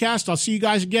Podcast. I'll see you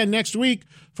guys again next week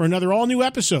for another all-new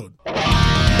episode.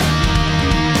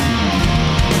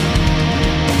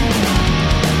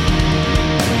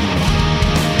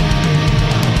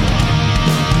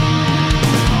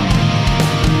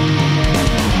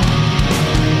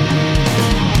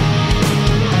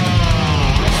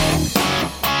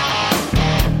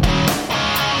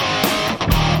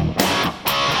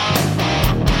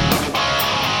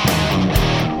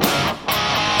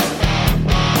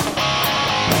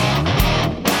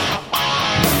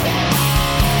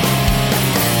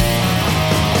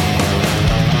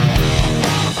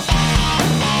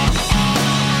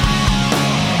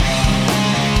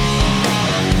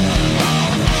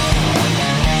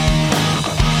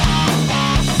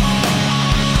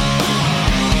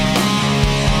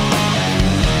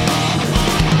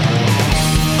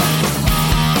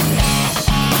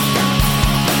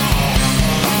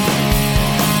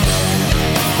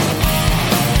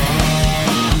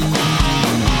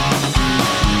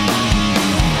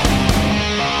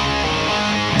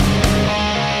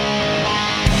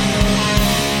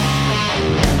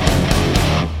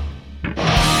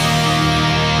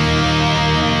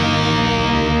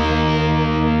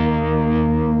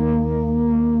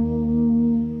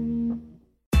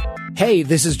 Hey,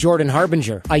 this is Jordan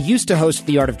Harbinger. I used to host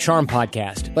the Art of Charm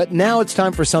podcast, but now it's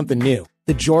time for something new.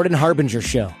 The Jordan Harbinger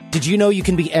Show. Did you know you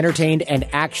can be entertained and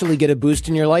actually get a boost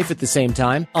in your life at the same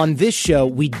time? On this show,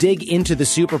 we dig into the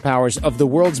superpowers of the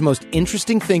world's most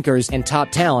interesting thinkers and top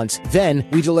talents. Then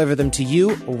we deliver them to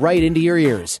you right into your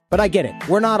ears. But I get it.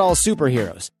 We're not all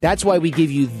superheroes. That's why we give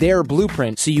you their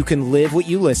blueprint so you can live what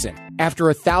you listen. After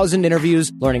 1,000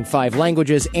 interviews, learning 5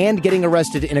 languages, and getting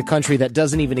arrested in a country that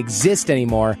doesn't even exist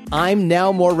anymore, I'm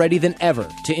now more ready than ever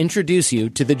to introduce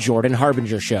you to The Jordan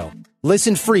Harbinger Show.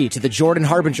 Listen free to The Jordan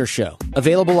Harbinger Show,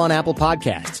 available on Apple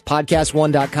Podcasts,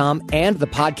 podcast1.com, and the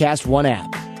Podcast One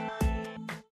app.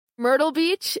 Myrtle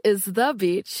Beach is the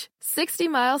beach. 60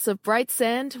 miles of bright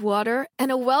sand, water,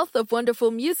 and a wealth of wonderful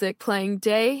music playing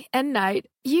day and night.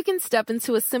 You can step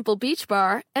into a simple beach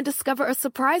bar and discover a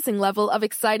surprising level of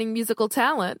exciting musical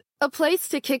talent. A place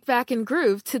to kick back and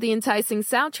groove to the enticing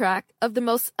soundtrack of the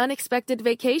most unexpected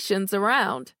vacations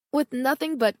around. With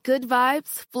nothing but good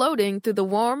vibes floating through the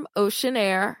warm ocean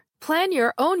air. Plan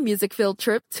your own music-filled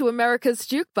trip to America's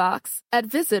Jukebox at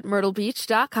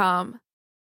visitmyrtlebeach.com.